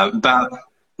 But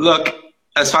look,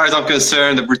 as far as I'm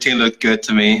concerned, the routine looked good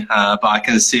to me. But I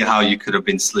can see how you could have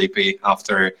been sleepy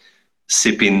after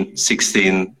sipping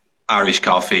 16 Irish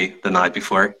coffee the night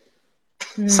before.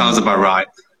 Sounds about right.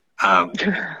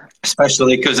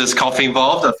 Especially because there's coffee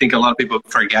involved. I think a lot of people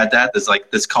forget that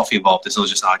there's coffee involved. It's not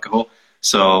just alcohol.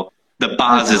 So the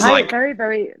buzz is like very,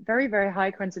 very, very, very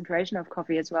high concentration of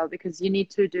coffee as well, because you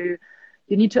need to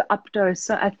up dose.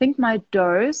 So I think my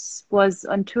dose was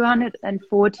on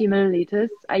 240 milliliters.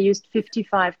 I used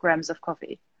 55 grams of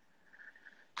coffee.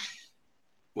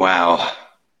 Wow,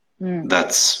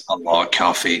 that's a lot of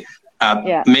coffee.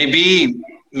 Yeah.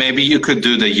 Maybe you could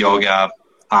do the yoga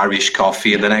Irish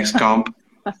coffee in the next comp.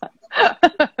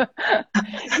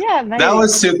 Yeah, maybe. That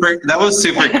was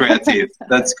super creative.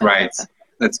 That's great.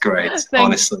 That's great. Thanks.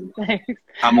 Honestly, Thanks.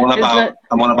 I'm all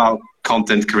about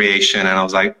content creation, and I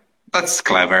was like, that's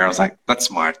clever. I was like, that's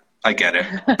smart. I get it.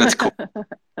 That's cool.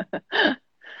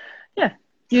 Yeah,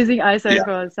 using ISO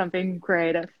for something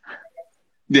creative.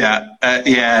 Yeah,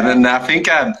 and I think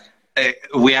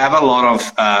we have a lot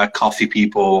of coffee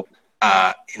people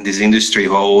in this industry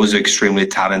who are also extremely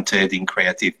talented in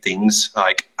creative things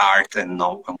like art and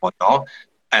whatnot.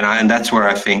 And that's where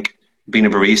I think being a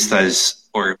barista is,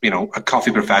 or, you know, a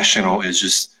coffee professional is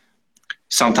just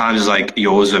sometimes like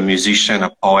you're also a musician, a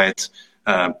poet,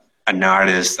 an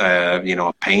artist, you know,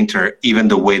 a painter, even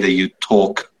the way that you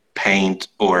talk, paint,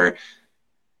 or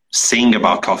sing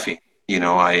about coffee. You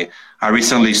know, I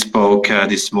recently spoke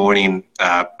this morning.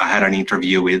 I had an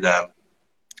interview with a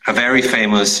very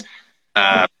famous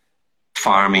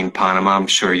farm in Panama. I'm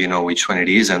sure you know which one it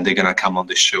is, and they're gonna come on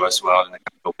the show as well in a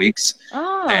couple of weeks.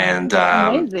 Oh, and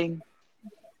amazing!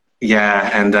 Yeah,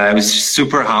 and I was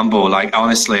super humble. Like,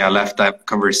 honestly, I left that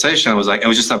conversation.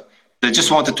 They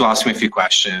just wanted to ask me a few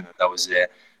questions. And that was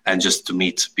it, and just to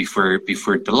meet before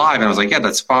the live. And I was like, yeah,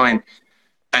 that's fine.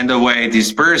 And the way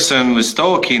this person was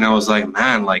talking, I was like,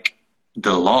 man, like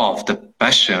the love, the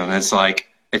passion. It's like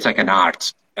an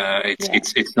art.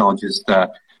 It's not just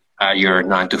your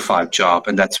 9-to-5 job,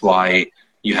 and that's why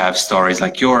you have stories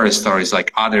like yours, stories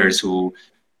like others who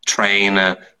train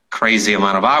a crazy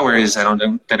amount of hours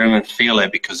and they don't even feel it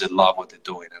because they love what they're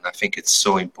doing. And I think it's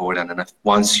so important. And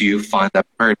once you find that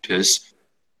purpose,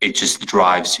 it just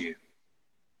drives you.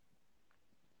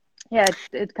 Yeah,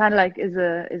 it kind of like is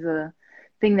a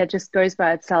thing that just goes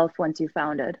by itself once you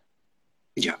found it.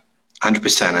 Yeah.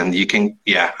 100%, and you can,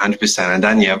 100%, and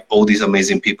then you have all these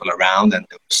amazing people around and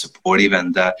they're supportive,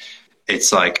 and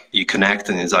it's like you connect,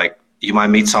 and it's like you might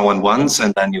meet someone once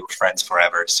and then you're friends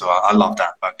forever. So I love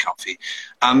that about coffee.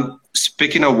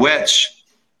 Speaking of which,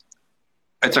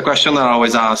 it's a question that I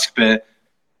always ask, but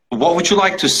what would you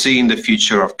like to see in the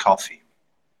future of coffee?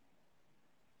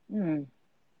 Well,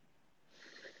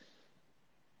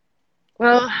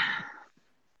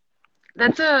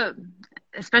 that's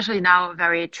especially now a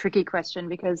very tricky question,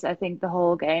 because I think the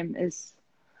whole game is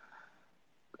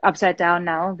upside down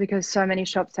now because so many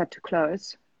shops had to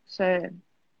close. So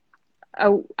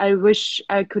I wish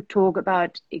I could talk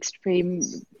about extreme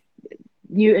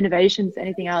new innovations,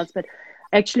 anything else, but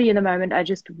actually in the moment I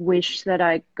just wish that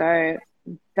I go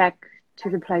back to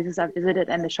the places I visited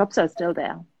and the shops are still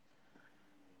there.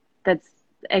 That's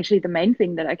actually the main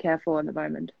thing that I care for in the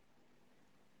moment.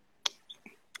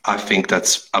 I think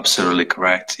that's absolutely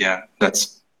correct. Yeah,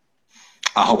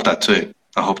 I hope that too.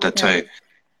 Too.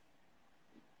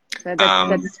 So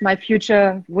that's my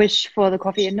future wish for the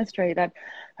coffee industry, that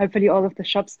hopefully all of the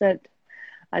shops that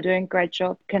are doing a great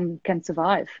job can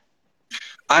survive.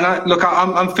 And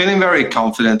I'm feeling very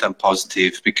confident and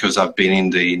positive because I've been in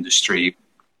the industry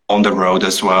on the road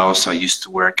as well. So I used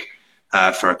to work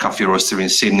for a coffee roaster in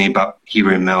Sydney, but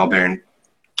here in Melbourne.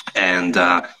 And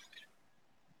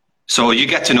so you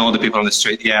get to know the people on the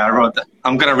street. Yeah, I wrote that.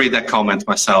 I'm going to read that comment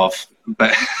myself,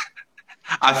 but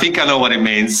I think I know what it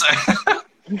means.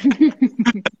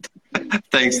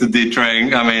 Thanks to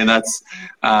D-Train. I mean, that's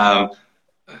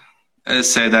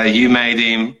said that you made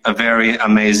him a very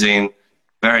amazing,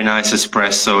 very nice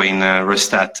espresso in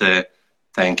Rostate.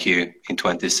 Thank you, in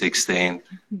 2016.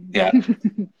 Yeah.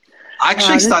 I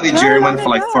actually studied German for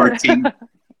like 14.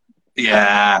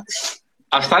 Yeah.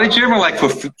 I studied German like for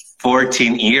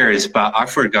 14 years, but I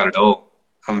forgot it all.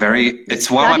 It's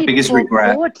one of my biggest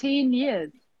regrets. 14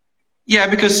 years. Yeah,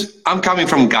 because I'm coming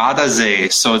from Gardasee,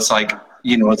 so it's like,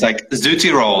 you know, it's like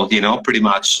Südtirol, you know, pretty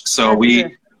much. So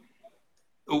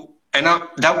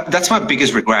that's my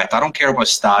biggest regret. I don't care about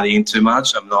studying too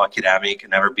much. I'm not academic, I've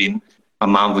never been. My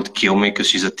mom would kill me because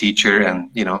she's a teacher, and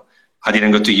you know, I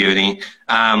didn't go to uni.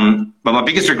 But my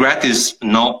biggest regret is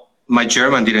my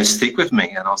German didn't stick with me,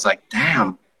 and I was like,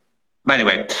 damn. But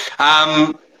anyway,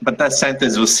 but that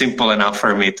sentence was simple enough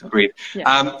for me to read.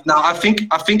 Yeah. Now I think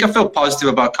I feel positive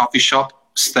about coffee shop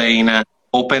staying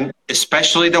open,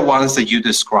 especially the ones that you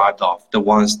described of, the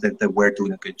ones that were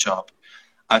doing a good job.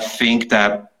 I think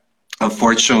that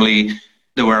unfortunately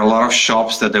there were a lot of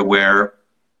shops that they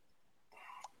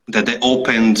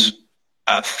opened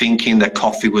thinking that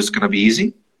coffee was going to be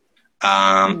easy,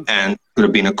 and could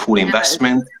have been a cool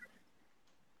investment.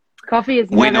 Coffee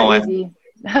is never easy.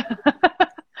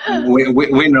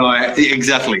 we know it,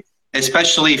 exactly,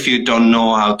 especially if you don't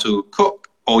know how to cook,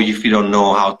 or if you don't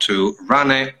know how to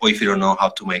run it, or if you don't know how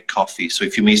to make coffee. So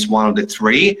if you miss one of the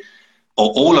three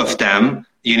or all of them,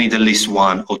 you need at least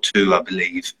one or two, I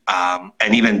believe,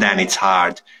 and even then it's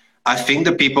hard. I think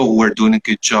the people who were doing a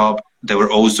good job, they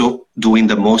were also doing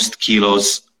the most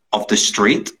kilos of the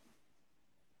street.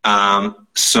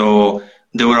 So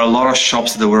there were a lot of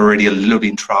shops that were already a little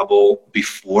bit in trouble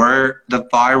before the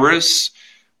virus.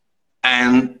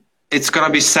 And it's going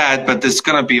to be sad, but there's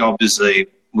going to be, obviously,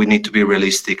 we need to be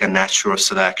realistic and natural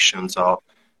selections of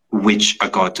which are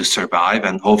going to survive.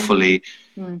 And hopefully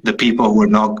the people who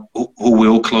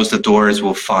will close the doors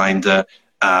will find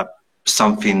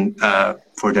something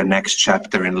for the next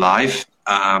chapter in life.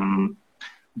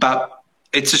 But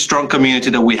it's a strong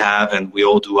community that we have, and we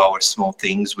all do our small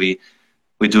things. We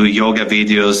do yoga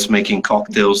videos, making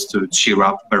cocktails to cheer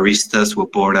up baristas who are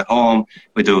bored at home.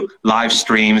 We do live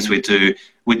streams. We do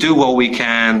what we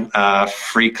can,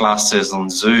 free classes on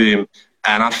Zoom.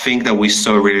 And I think that we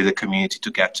saw really the community to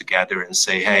get together and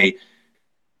say, hey,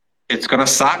 it's going to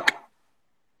suck,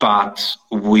 but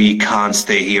we can't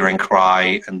stay here and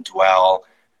cry and dwell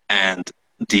and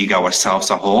dig ourselves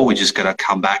a hole. We're just going to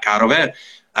come back out of it.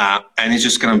 And it's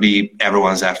just going to be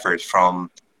everyone's effort,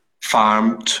 from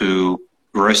farm to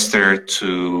roaster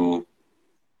to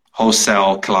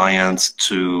wholesale clients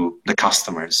to the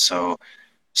customers. So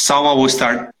someone will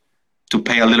start to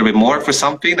pay a little bit more for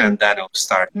something, and then it'll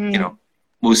start, you know,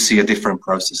 we'll see a different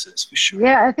processes for sure.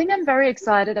 Yeah, I think I'm very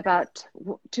excited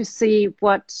to see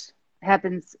what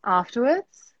happens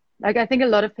afterwards. Like, I think a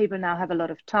lot of people now have a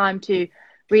lot of time to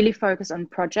really focus on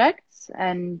projects,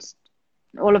 and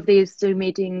all of these Zoom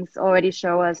meetings already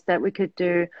show us that we could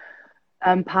do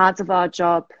parts of our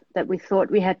job that we thought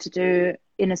we had to do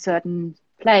in a certain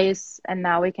place, and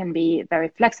now we can be very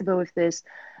flexible with this,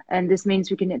 and this means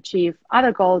we can achieve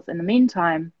other goals in the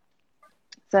meantime.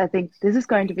 So I think this is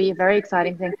going to be a very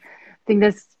exciting thing. I think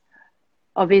there's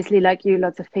obviously, like you,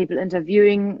 lots of people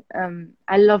interviewing.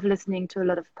 I love listening to a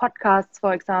lot of podcasts,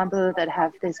 for example, that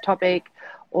have this topic,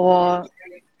 or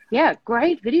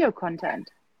great video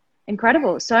content.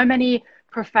 Incredible. So many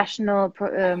professional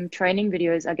training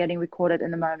videos are getting recorded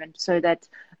in the moment, so that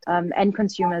end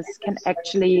consumers can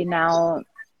actually now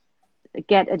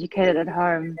get educated at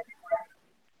home.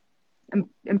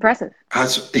 Impressive.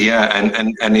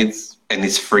 And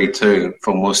it's free too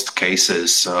for most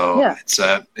cases. So it's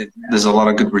there's a lot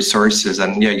of good resources,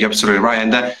 and you're absolutely right.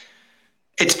 And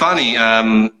it's funny.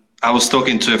 I was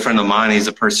talking to a friend of mine. He's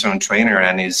a personal trainer,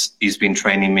 and he's been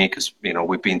training me because, you know,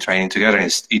 we've been training together.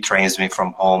 And he trains me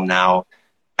from home now.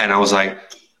 And I was like,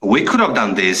 we could have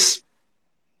done this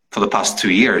for the past 2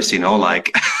 years, you know,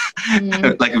 like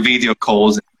like video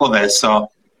calls and all that. So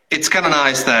it's kind of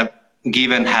nice that,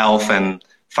 given health and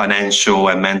financial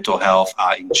and mental health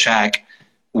are in check,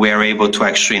 we're able to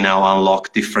actually now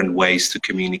unlock different ways to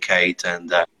communicate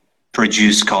and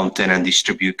produce content and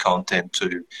distribute content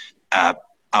to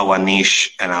our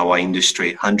niche and our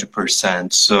industry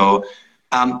 100%. So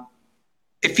I'm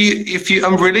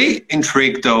really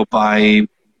intrigued though by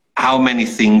how many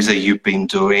things that you've been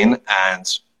doing,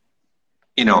 and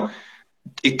you know,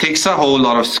 it takes a whole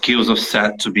lot of skills of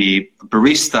set to be a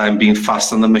barista and being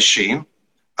fast on the machine.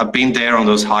 I've been there on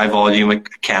those high volume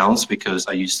accounts because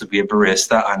I used to be a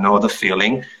barista. I know the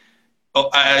feeling.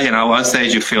 You know, one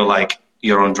stage you feel like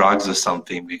you're on drugs or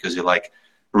something, because you're like,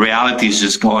 reality is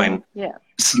just going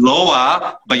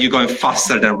slower, but you're going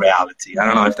faster than reality. I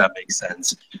don't know if that makes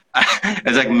sense.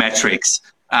 It's like metrics.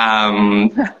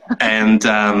 But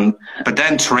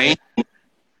then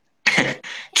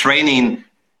training,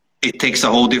 it takes a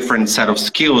whole different set of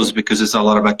skills, because it's a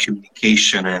lot about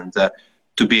communication, and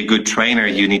to be a good trainer,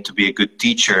 you need to be a good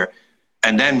teacher.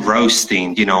 And then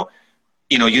roasting, you know,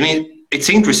 you need, it's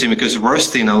interesting because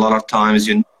roasting, a lot of times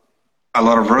a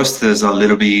lot of roasters are a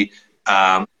little bit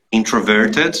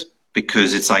introverted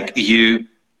because it's like you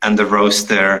and the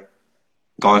roaster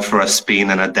going for a spin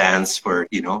and a dance for,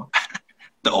 you know,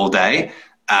 the whole day.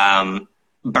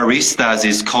 Baristas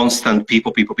is constant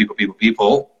people,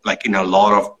 like in a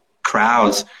lot of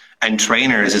crowds, and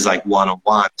trainers is like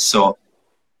one-on-one. So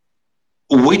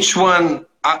which one,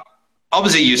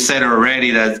 obviously you said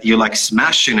already that you like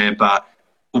smashing it, but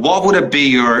what would it be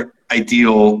your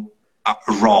ideal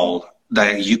role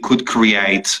that you could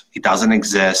create? It doesn't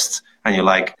exist. And you're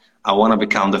like, I want to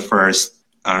become the first,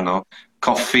 I don't know,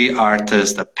 coffee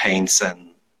artist that paints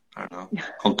and, I don't know,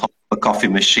 on top of a coffee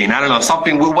machine. I don't know,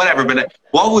 something, whatever. But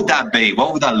what would that be?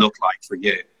 What would that look like for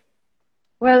you?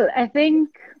 Well, I think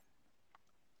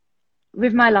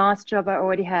with my last job, I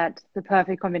already had the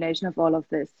perfect combination of all of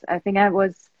this. I think I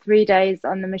was 3 days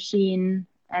on the machine,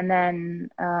 and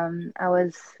then I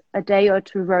was a day or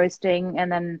two roasting,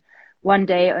 and then 1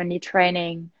 day only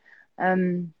training.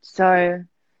 So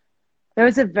there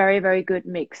was a very, very good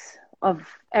mix of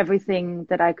everything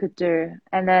that I could do.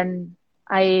 And then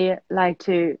I like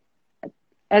to,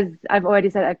 as I've already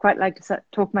said, I quite like to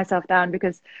talk myself down,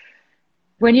 because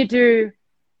when you do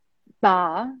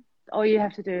bar, all you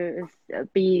have to do is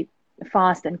be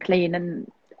fast and clean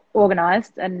and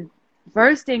organized. And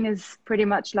roasting is pretty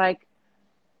much like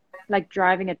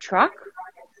driving a truck.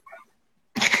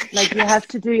 Like you have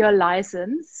to do your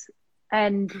license,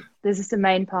 and this is the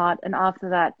main part. And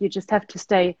after that, you just have to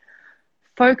stay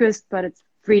focused, but it's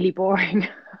really boring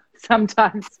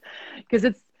sometimes, because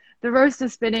it's the roaster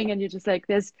spinning and you're just like,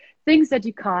 there's things that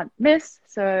you can't miss.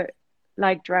 So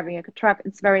like driving a truck,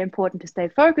 it's very important to stay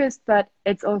focused, but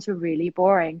it's also really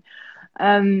boring.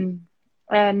 And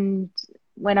when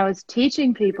I was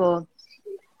teaching people,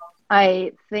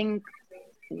 I think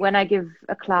when I give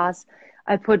a class,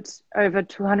 I put over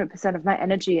 200% of my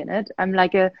energy in it. I'm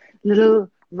like a little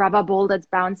rubber ball that's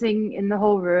bouncing in the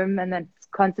whole room, and then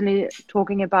constantly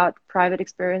talking about private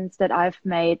experience that I've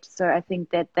made. So I think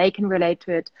that they can relate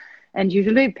to it. And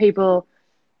usually people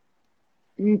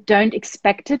don't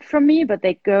expect it from me, but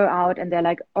they go out and they're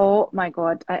like, oh my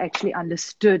God, I actually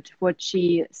understood what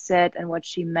she said and what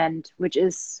she meant, which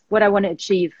is what I want to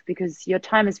achieve, because your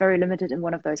time is very limited in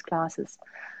one of those classes.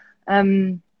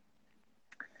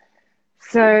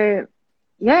 So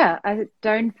yeah, I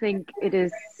don't think it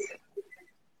is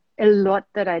a lot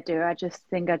that I do. I just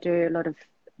think I do a lot of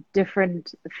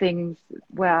different things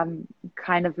where I'm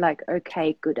kind of like,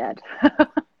 okay, good at.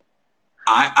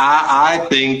 I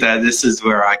think that this is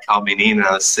where I come in and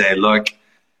I say, look,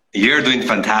 you're doing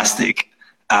fantastic.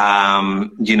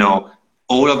 You know,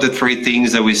 all of the three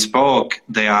things that we spoke,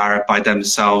 they are by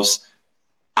themselves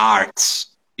arts.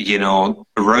 You know,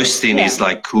 roasting is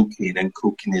like cooking, and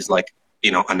cooking is like,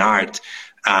 you know, an art.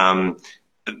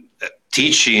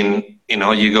 Teaching, you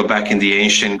know, you go back in the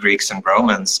ancient Greeks and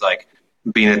Romans, like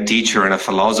being a teacher and a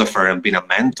philosopher and being a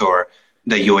mentor,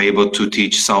 that you're able to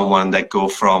teach someone that go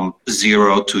from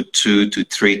 0 to 2 to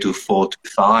 3 to 4 to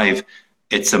 5.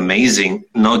 It's amazing,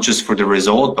 not just for the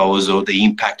result, but also the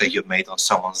impact that you've made on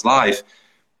someone's life.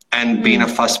 And being a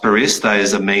fast barista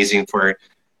is amazing for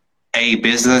A,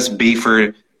 business, B,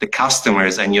 for the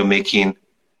customers, and you're making,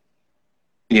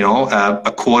 you know,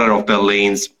 a quarter of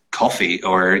Berlin's coffee,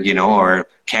 or, you know, or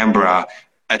Canberra.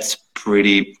 That's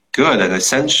pretty good and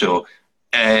essential.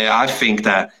 I think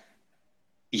that,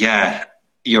 yeah,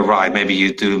 you're right. Maybe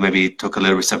you do, maybe took a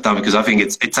little bit step down, because I think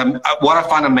it's what I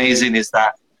find amazing is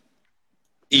that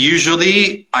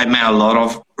usually I met a lot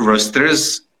of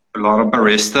roasters, a lot of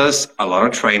baristas, a lot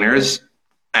of trainers,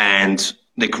 and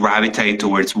they gravitate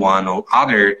towards one or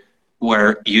other,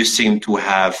 where you seem to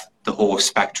have the whole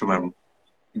spectrum and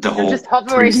the whole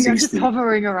I'm just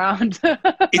hovering around.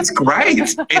 It's great.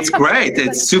 It's great.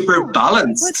 It's super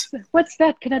balanced. What's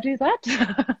that? Can I do that?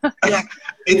 Yeah.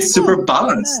 It's super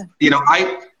balanced. Yeah. You know,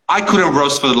 I couldn't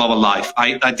roast for the love of life.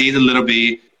 I did a little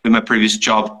bit with my previous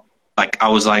job. Like I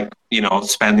was like, you know,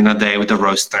 spending a day with the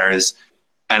roasters,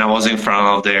 and I was in front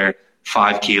of their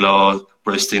 5 kilo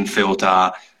roasting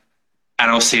filter,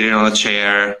 and I was sitting on a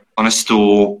chair, on a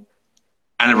stool,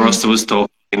 and the roaster was talking,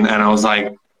 and I was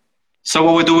like, so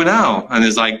what we do now? And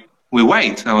it's like, we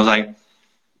wait. And I was like,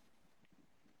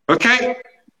 okay.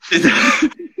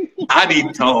 I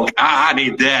need talk. I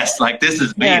need this. Like, this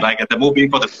is me. Yeah. Like, the more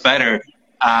people, the better.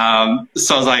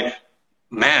 So I was like,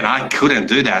 man, I couldn't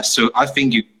do that. So I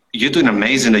think you're doing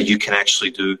amazing that you can actually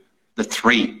do the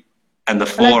 3 and the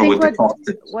 4 with the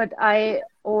coffee. What I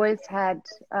always had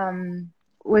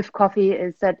with coffee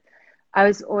is that I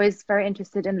was always very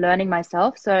interested in learning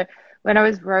myself. So when I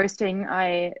was roasting,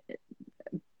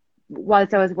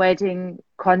 whilst I was waiting,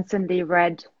 constantly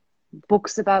read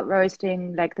books about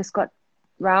roasting, like the Scott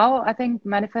Rao, I think,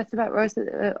 manifest about roasted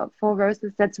for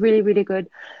roasters. That's really, really good.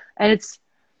 And it's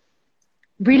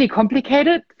really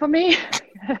complicated for me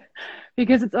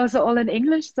because it's also all in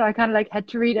English. So I kind of like had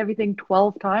to read everything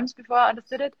 12 times before I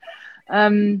understood it.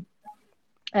 And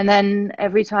then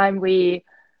every time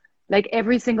like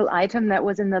every single item that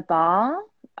was in the bar,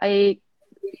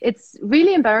 it's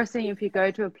really embarrassing if you go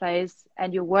to a place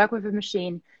and you work with a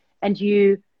machine and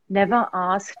you never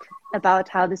asked about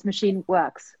how this machine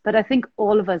works. But I think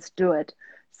all of us do it.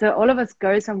 So all of us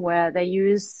go somewhere, they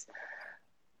use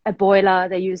a boiler,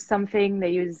 they use something, they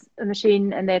use a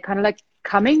machine, and they're kind of like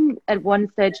coming at one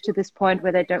stage to this point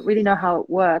where they don't really know how it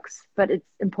works. But it's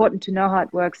important to know how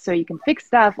it works so you can fix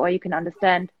stuff or you can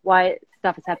understand why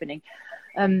stuff is happening.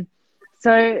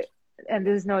 So, and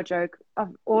this is no joke, of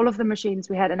all of the machines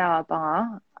we had in our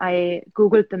bar, I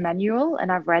Googled the manual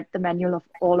and I've read the manual of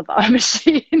all of our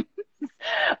machines.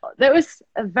 That was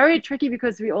very tricky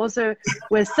because we also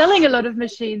were selling a lot of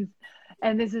machines.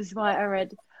 And this is why I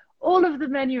read all of the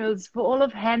manuals for all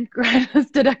of hand grinders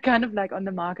that are kind of like on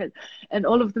the market and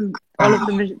all of the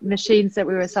machines that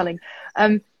we were selling,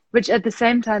 which at the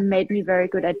same time made me very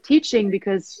good at teaching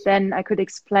because then I could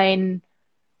explain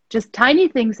just tiny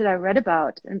things that I read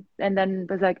about, and then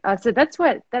was like, so that's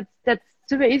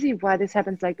super easy why this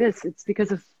happens like this. It's because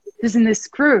of this and this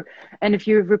screw, and if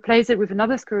you replace it with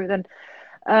another screw, then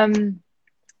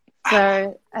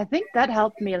so I think that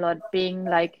helped me a lot, being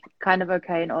like kind of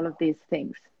okay in all of these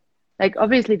things. Like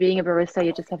obviously being a barista,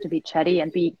 you just have to be chatty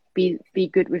and be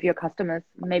good with your customers.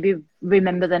 Maybe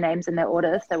remember the names and their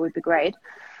orders. That would be great.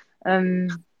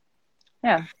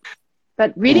 Yeah.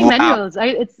 But reading manuals,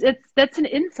 that's an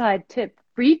inside tip.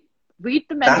 Read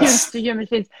the manuals to your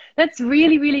machines. That's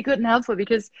really, really good and helpful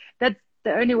because that's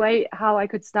the only way how I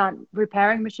could start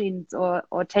repairing machines or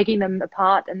taking them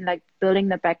apart and like building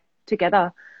them back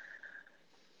together.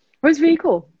 It was really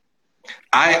cool.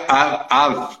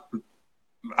 I've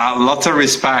lots of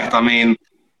respect. I mean,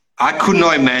 I could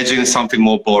not imagine something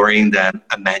more boring than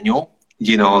a manual.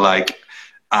 You know, like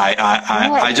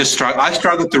I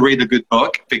struggle to read a good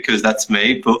book because that's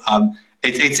me. But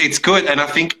it's good, and I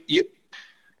think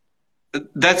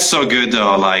that's so good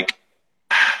though. Like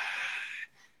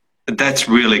that's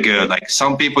really good. Like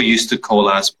some people used to call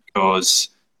us because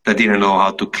they didn't know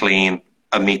how to clean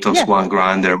a Mythos One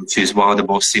grinder, which is one of the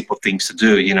most simple things to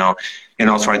do. You know,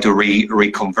 trying to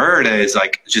reconvert it is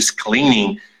like just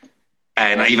cleaning,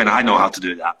 and even I know how to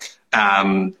do that.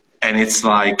 And it's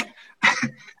like.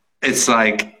 It's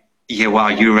like, yeah, wow,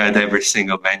 you read every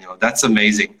single manual. That's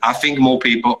amazing. I think more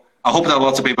people, I hope that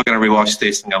lots of people are going to rewatch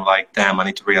this and I'm like, damn, I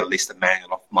need to read at least a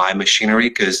manual of my machinery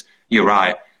because you're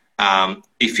right.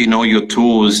 If you know your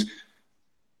tools,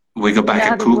 we go back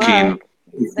at cooking.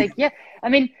 Like, yeah, I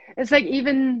mean, it's like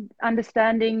even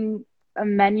understanding a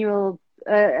manual,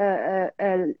 a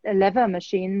lever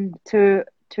machine to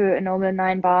a normal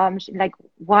 9-bar machine. Like,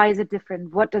 why is it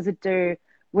different? What does it do?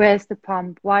 Where's the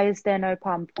pump? Why is there no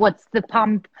pump? What's the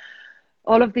pump?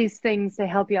 All of these things, they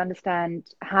help you understand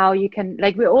how you can,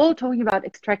 like we're all talking about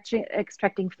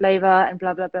extracting flavor and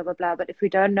blah, blah, blah, blah, blah. But if we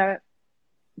don't know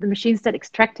the machines that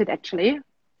extract it actually,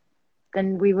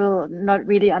 then we will not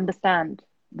really understand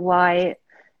why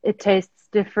it tastes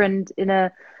different in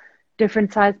a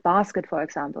different size basket, for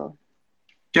example.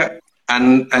 Yeah.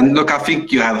 And look, I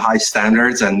think you have high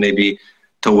standards and maybe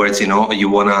towards, you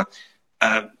want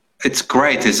to, it's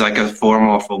great. It's like a form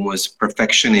of almost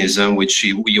perfectionism, which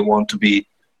you want to be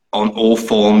on all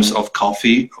forms of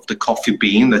coffee, of the coffee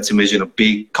bean. Let's imagine a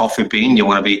big coffee bean. You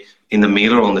want to be in the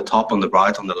middle, on the top, on the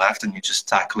right, on the left, and you're just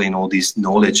tackling all this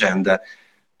knowledge and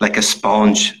like a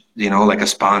sponge,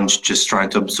 just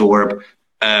trying to absorb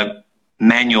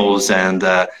manuals and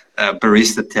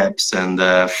barista tips and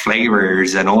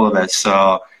flavors and all of it.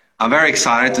 So I'm very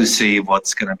excited to see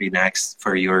what's going to be next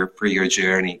for your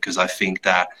journey, because I think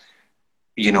that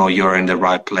you're in the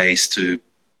right place to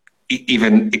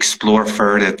even explore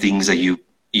further things that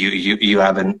you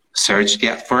haven't searched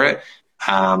yet for it.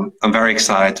 I'm very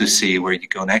excited to see where you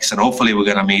go next, and hopefully we're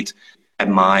gonna meet at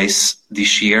MICE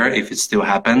this year if it still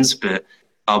happens. But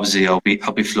obviously I'll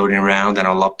be floating around, and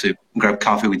I'd love to grab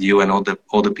coffee with you and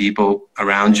all the people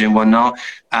around you and whatnot.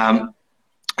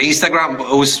 Instagram,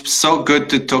 it was so good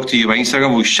to talk to you.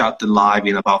 Instagram, we shut the live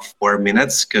in about 4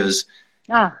 minutes because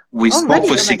we spoke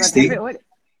for 60.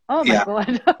 Oh my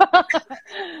God.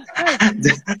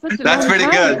 That's pretty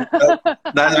good.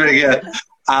 That's pretty good.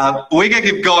 We can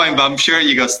keep going, but I'm sure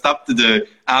you got stuff to do.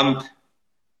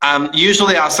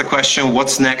 Usually ask the question,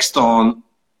 what's next on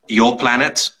your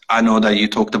planet? I know that you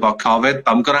talked about COVID,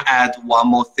 but I'm going to add one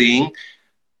more thing.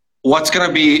 what's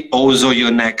gonna be also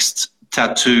your next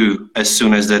tattoo as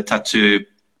soon as the tattoo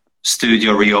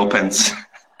studio reopens?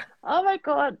 Oh my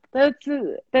God, that's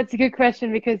a good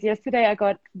question because yesterday I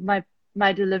got my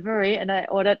delivery and I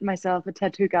ordered myself a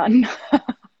tattoo gun.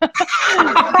 So,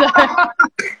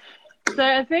 so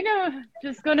I think I'm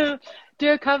just gonna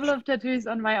do a couple of tattoos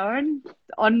on my own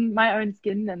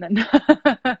skin, and then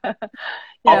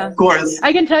yeah. Of course.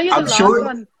 I can tell you I'm the last sure.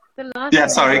 one. The last Yeah, one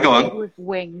sorry, was a go pig on. with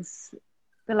wings.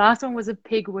 The last one was a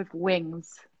pig with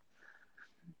wings.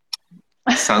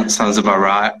 Sounds about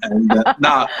right. And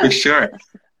no, for sure.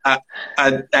 And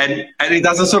it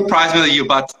doesn't surprise me that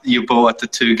you bought a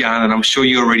tattoo gun, and I'm sure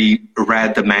you already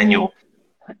read the manual.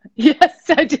 Yes,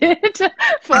 I did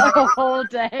for a whole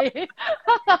day.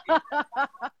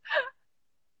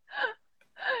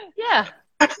 Yeah,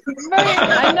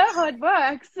 I know how it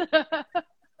works.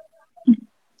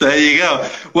 There you go.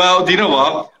 Well, do you know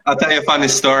what? I'll tell you a funny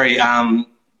story. I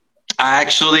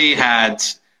actually had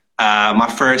my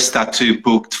first tattoo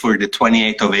booked for the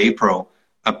 28th of April.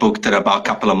 I booked it about a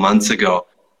couple of months ago.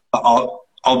 But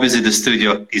obviously, the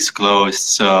studio is closed,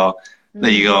 so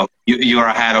there you go. You're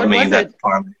ahead of What me was in that it?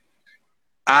 department.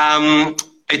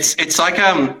 It's like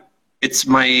it's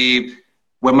my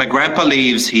when my grandpa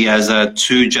leaves, he has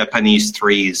two Japanese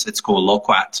trees. It's called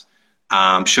loquat.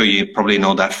 I'm sure you probably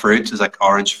know that fruit. It's like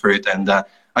orange fruit, and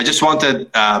I just wanted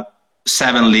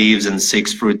 7 leaves and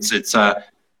 6 fruits. It's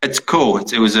cool.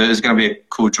 It's going to be a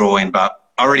cool drawing, but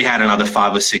I already had another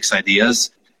 5 or 6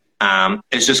 ideas.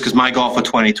 It's just because my goal for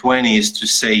 2020 is to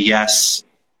say yes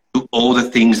to all the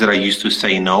things that I used to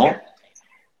say no.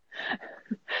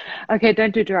 Okay,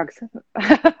 don't do drugs.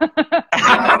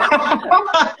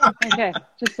 Okay,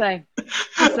 just saying.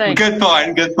 Good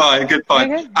point.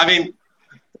 Okay. I mean,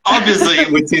 obviously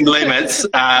within limits,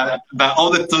 but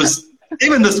all those,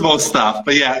 even the small stuff.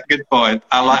 But yeah, good point.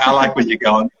 I like where you're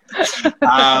going.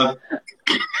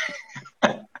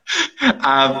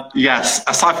 Yes,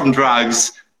 aside from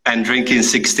drugs and drinking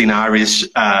 16 Irish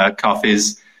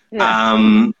coffees,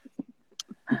 Yeah.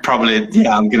 probably,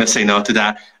 yeah, I'm going to say no to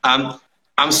that.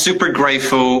 I'm super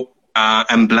grateful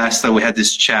and blessed that we had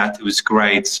this chat. It was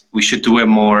great. We should do it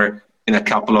more in a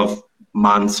couple of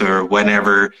months or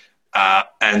whenever,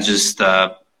 and just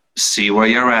see where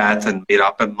you're at and meet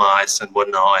up at MICE and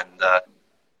whatnot. And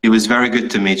it was very good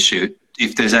to meet you.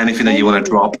 If there's anything that you want to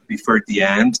drop before the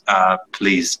end,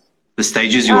 please. The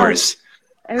stage is yours.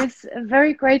 It was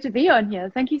very great to be on here.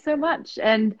 Thank you so much.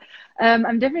 And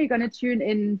I'm definitely going to tune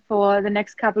in for the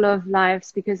next couple of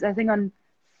lives because I think on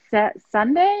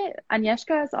Sunday,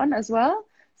 Agnieszka is on as well.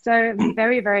 So I'm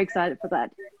very, very excited for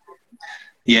that.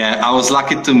 Yeah, I was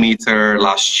lucky to meet her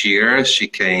last year. She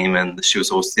came and she was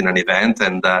hosting an event,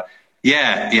 and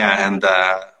and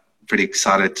pretty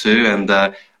excited too. And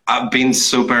I've been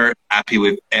super happy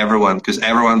with everyone because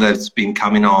everyone that's been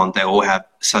coming on, they all have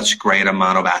such great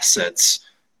amount of assets.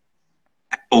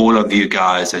 All of you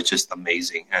guys are just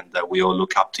amazing, and we all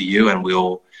look up to you, and we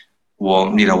all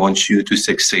want you to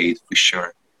succeed for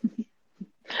sure.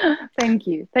 Thank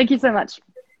you so much.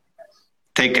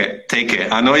 Take it.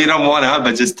 I know you don't want to,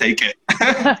 but just take it.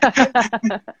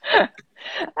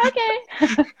 Okay.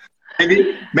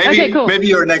 Maybe cool. maybe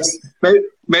your next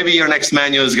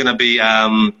manual is gonna be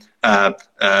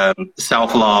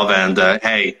self-love and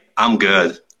hey, I'm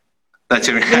good. That's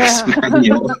your next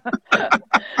manual.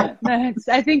 No,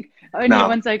 I think only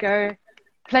once I go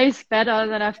place better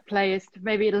than I've placed,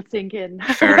 maybe it'll sink in.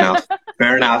 Fair enough.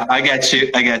 I get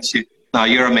you. No,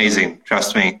 you're amazing.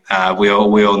 Trust me. We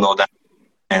all know that.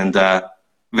 And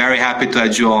very happy to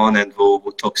have you on, and we'll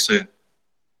talk soon.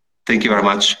 Thank you very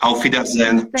much. Auf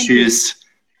Wiedersehen. Tschüss.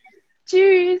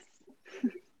 Tschüss.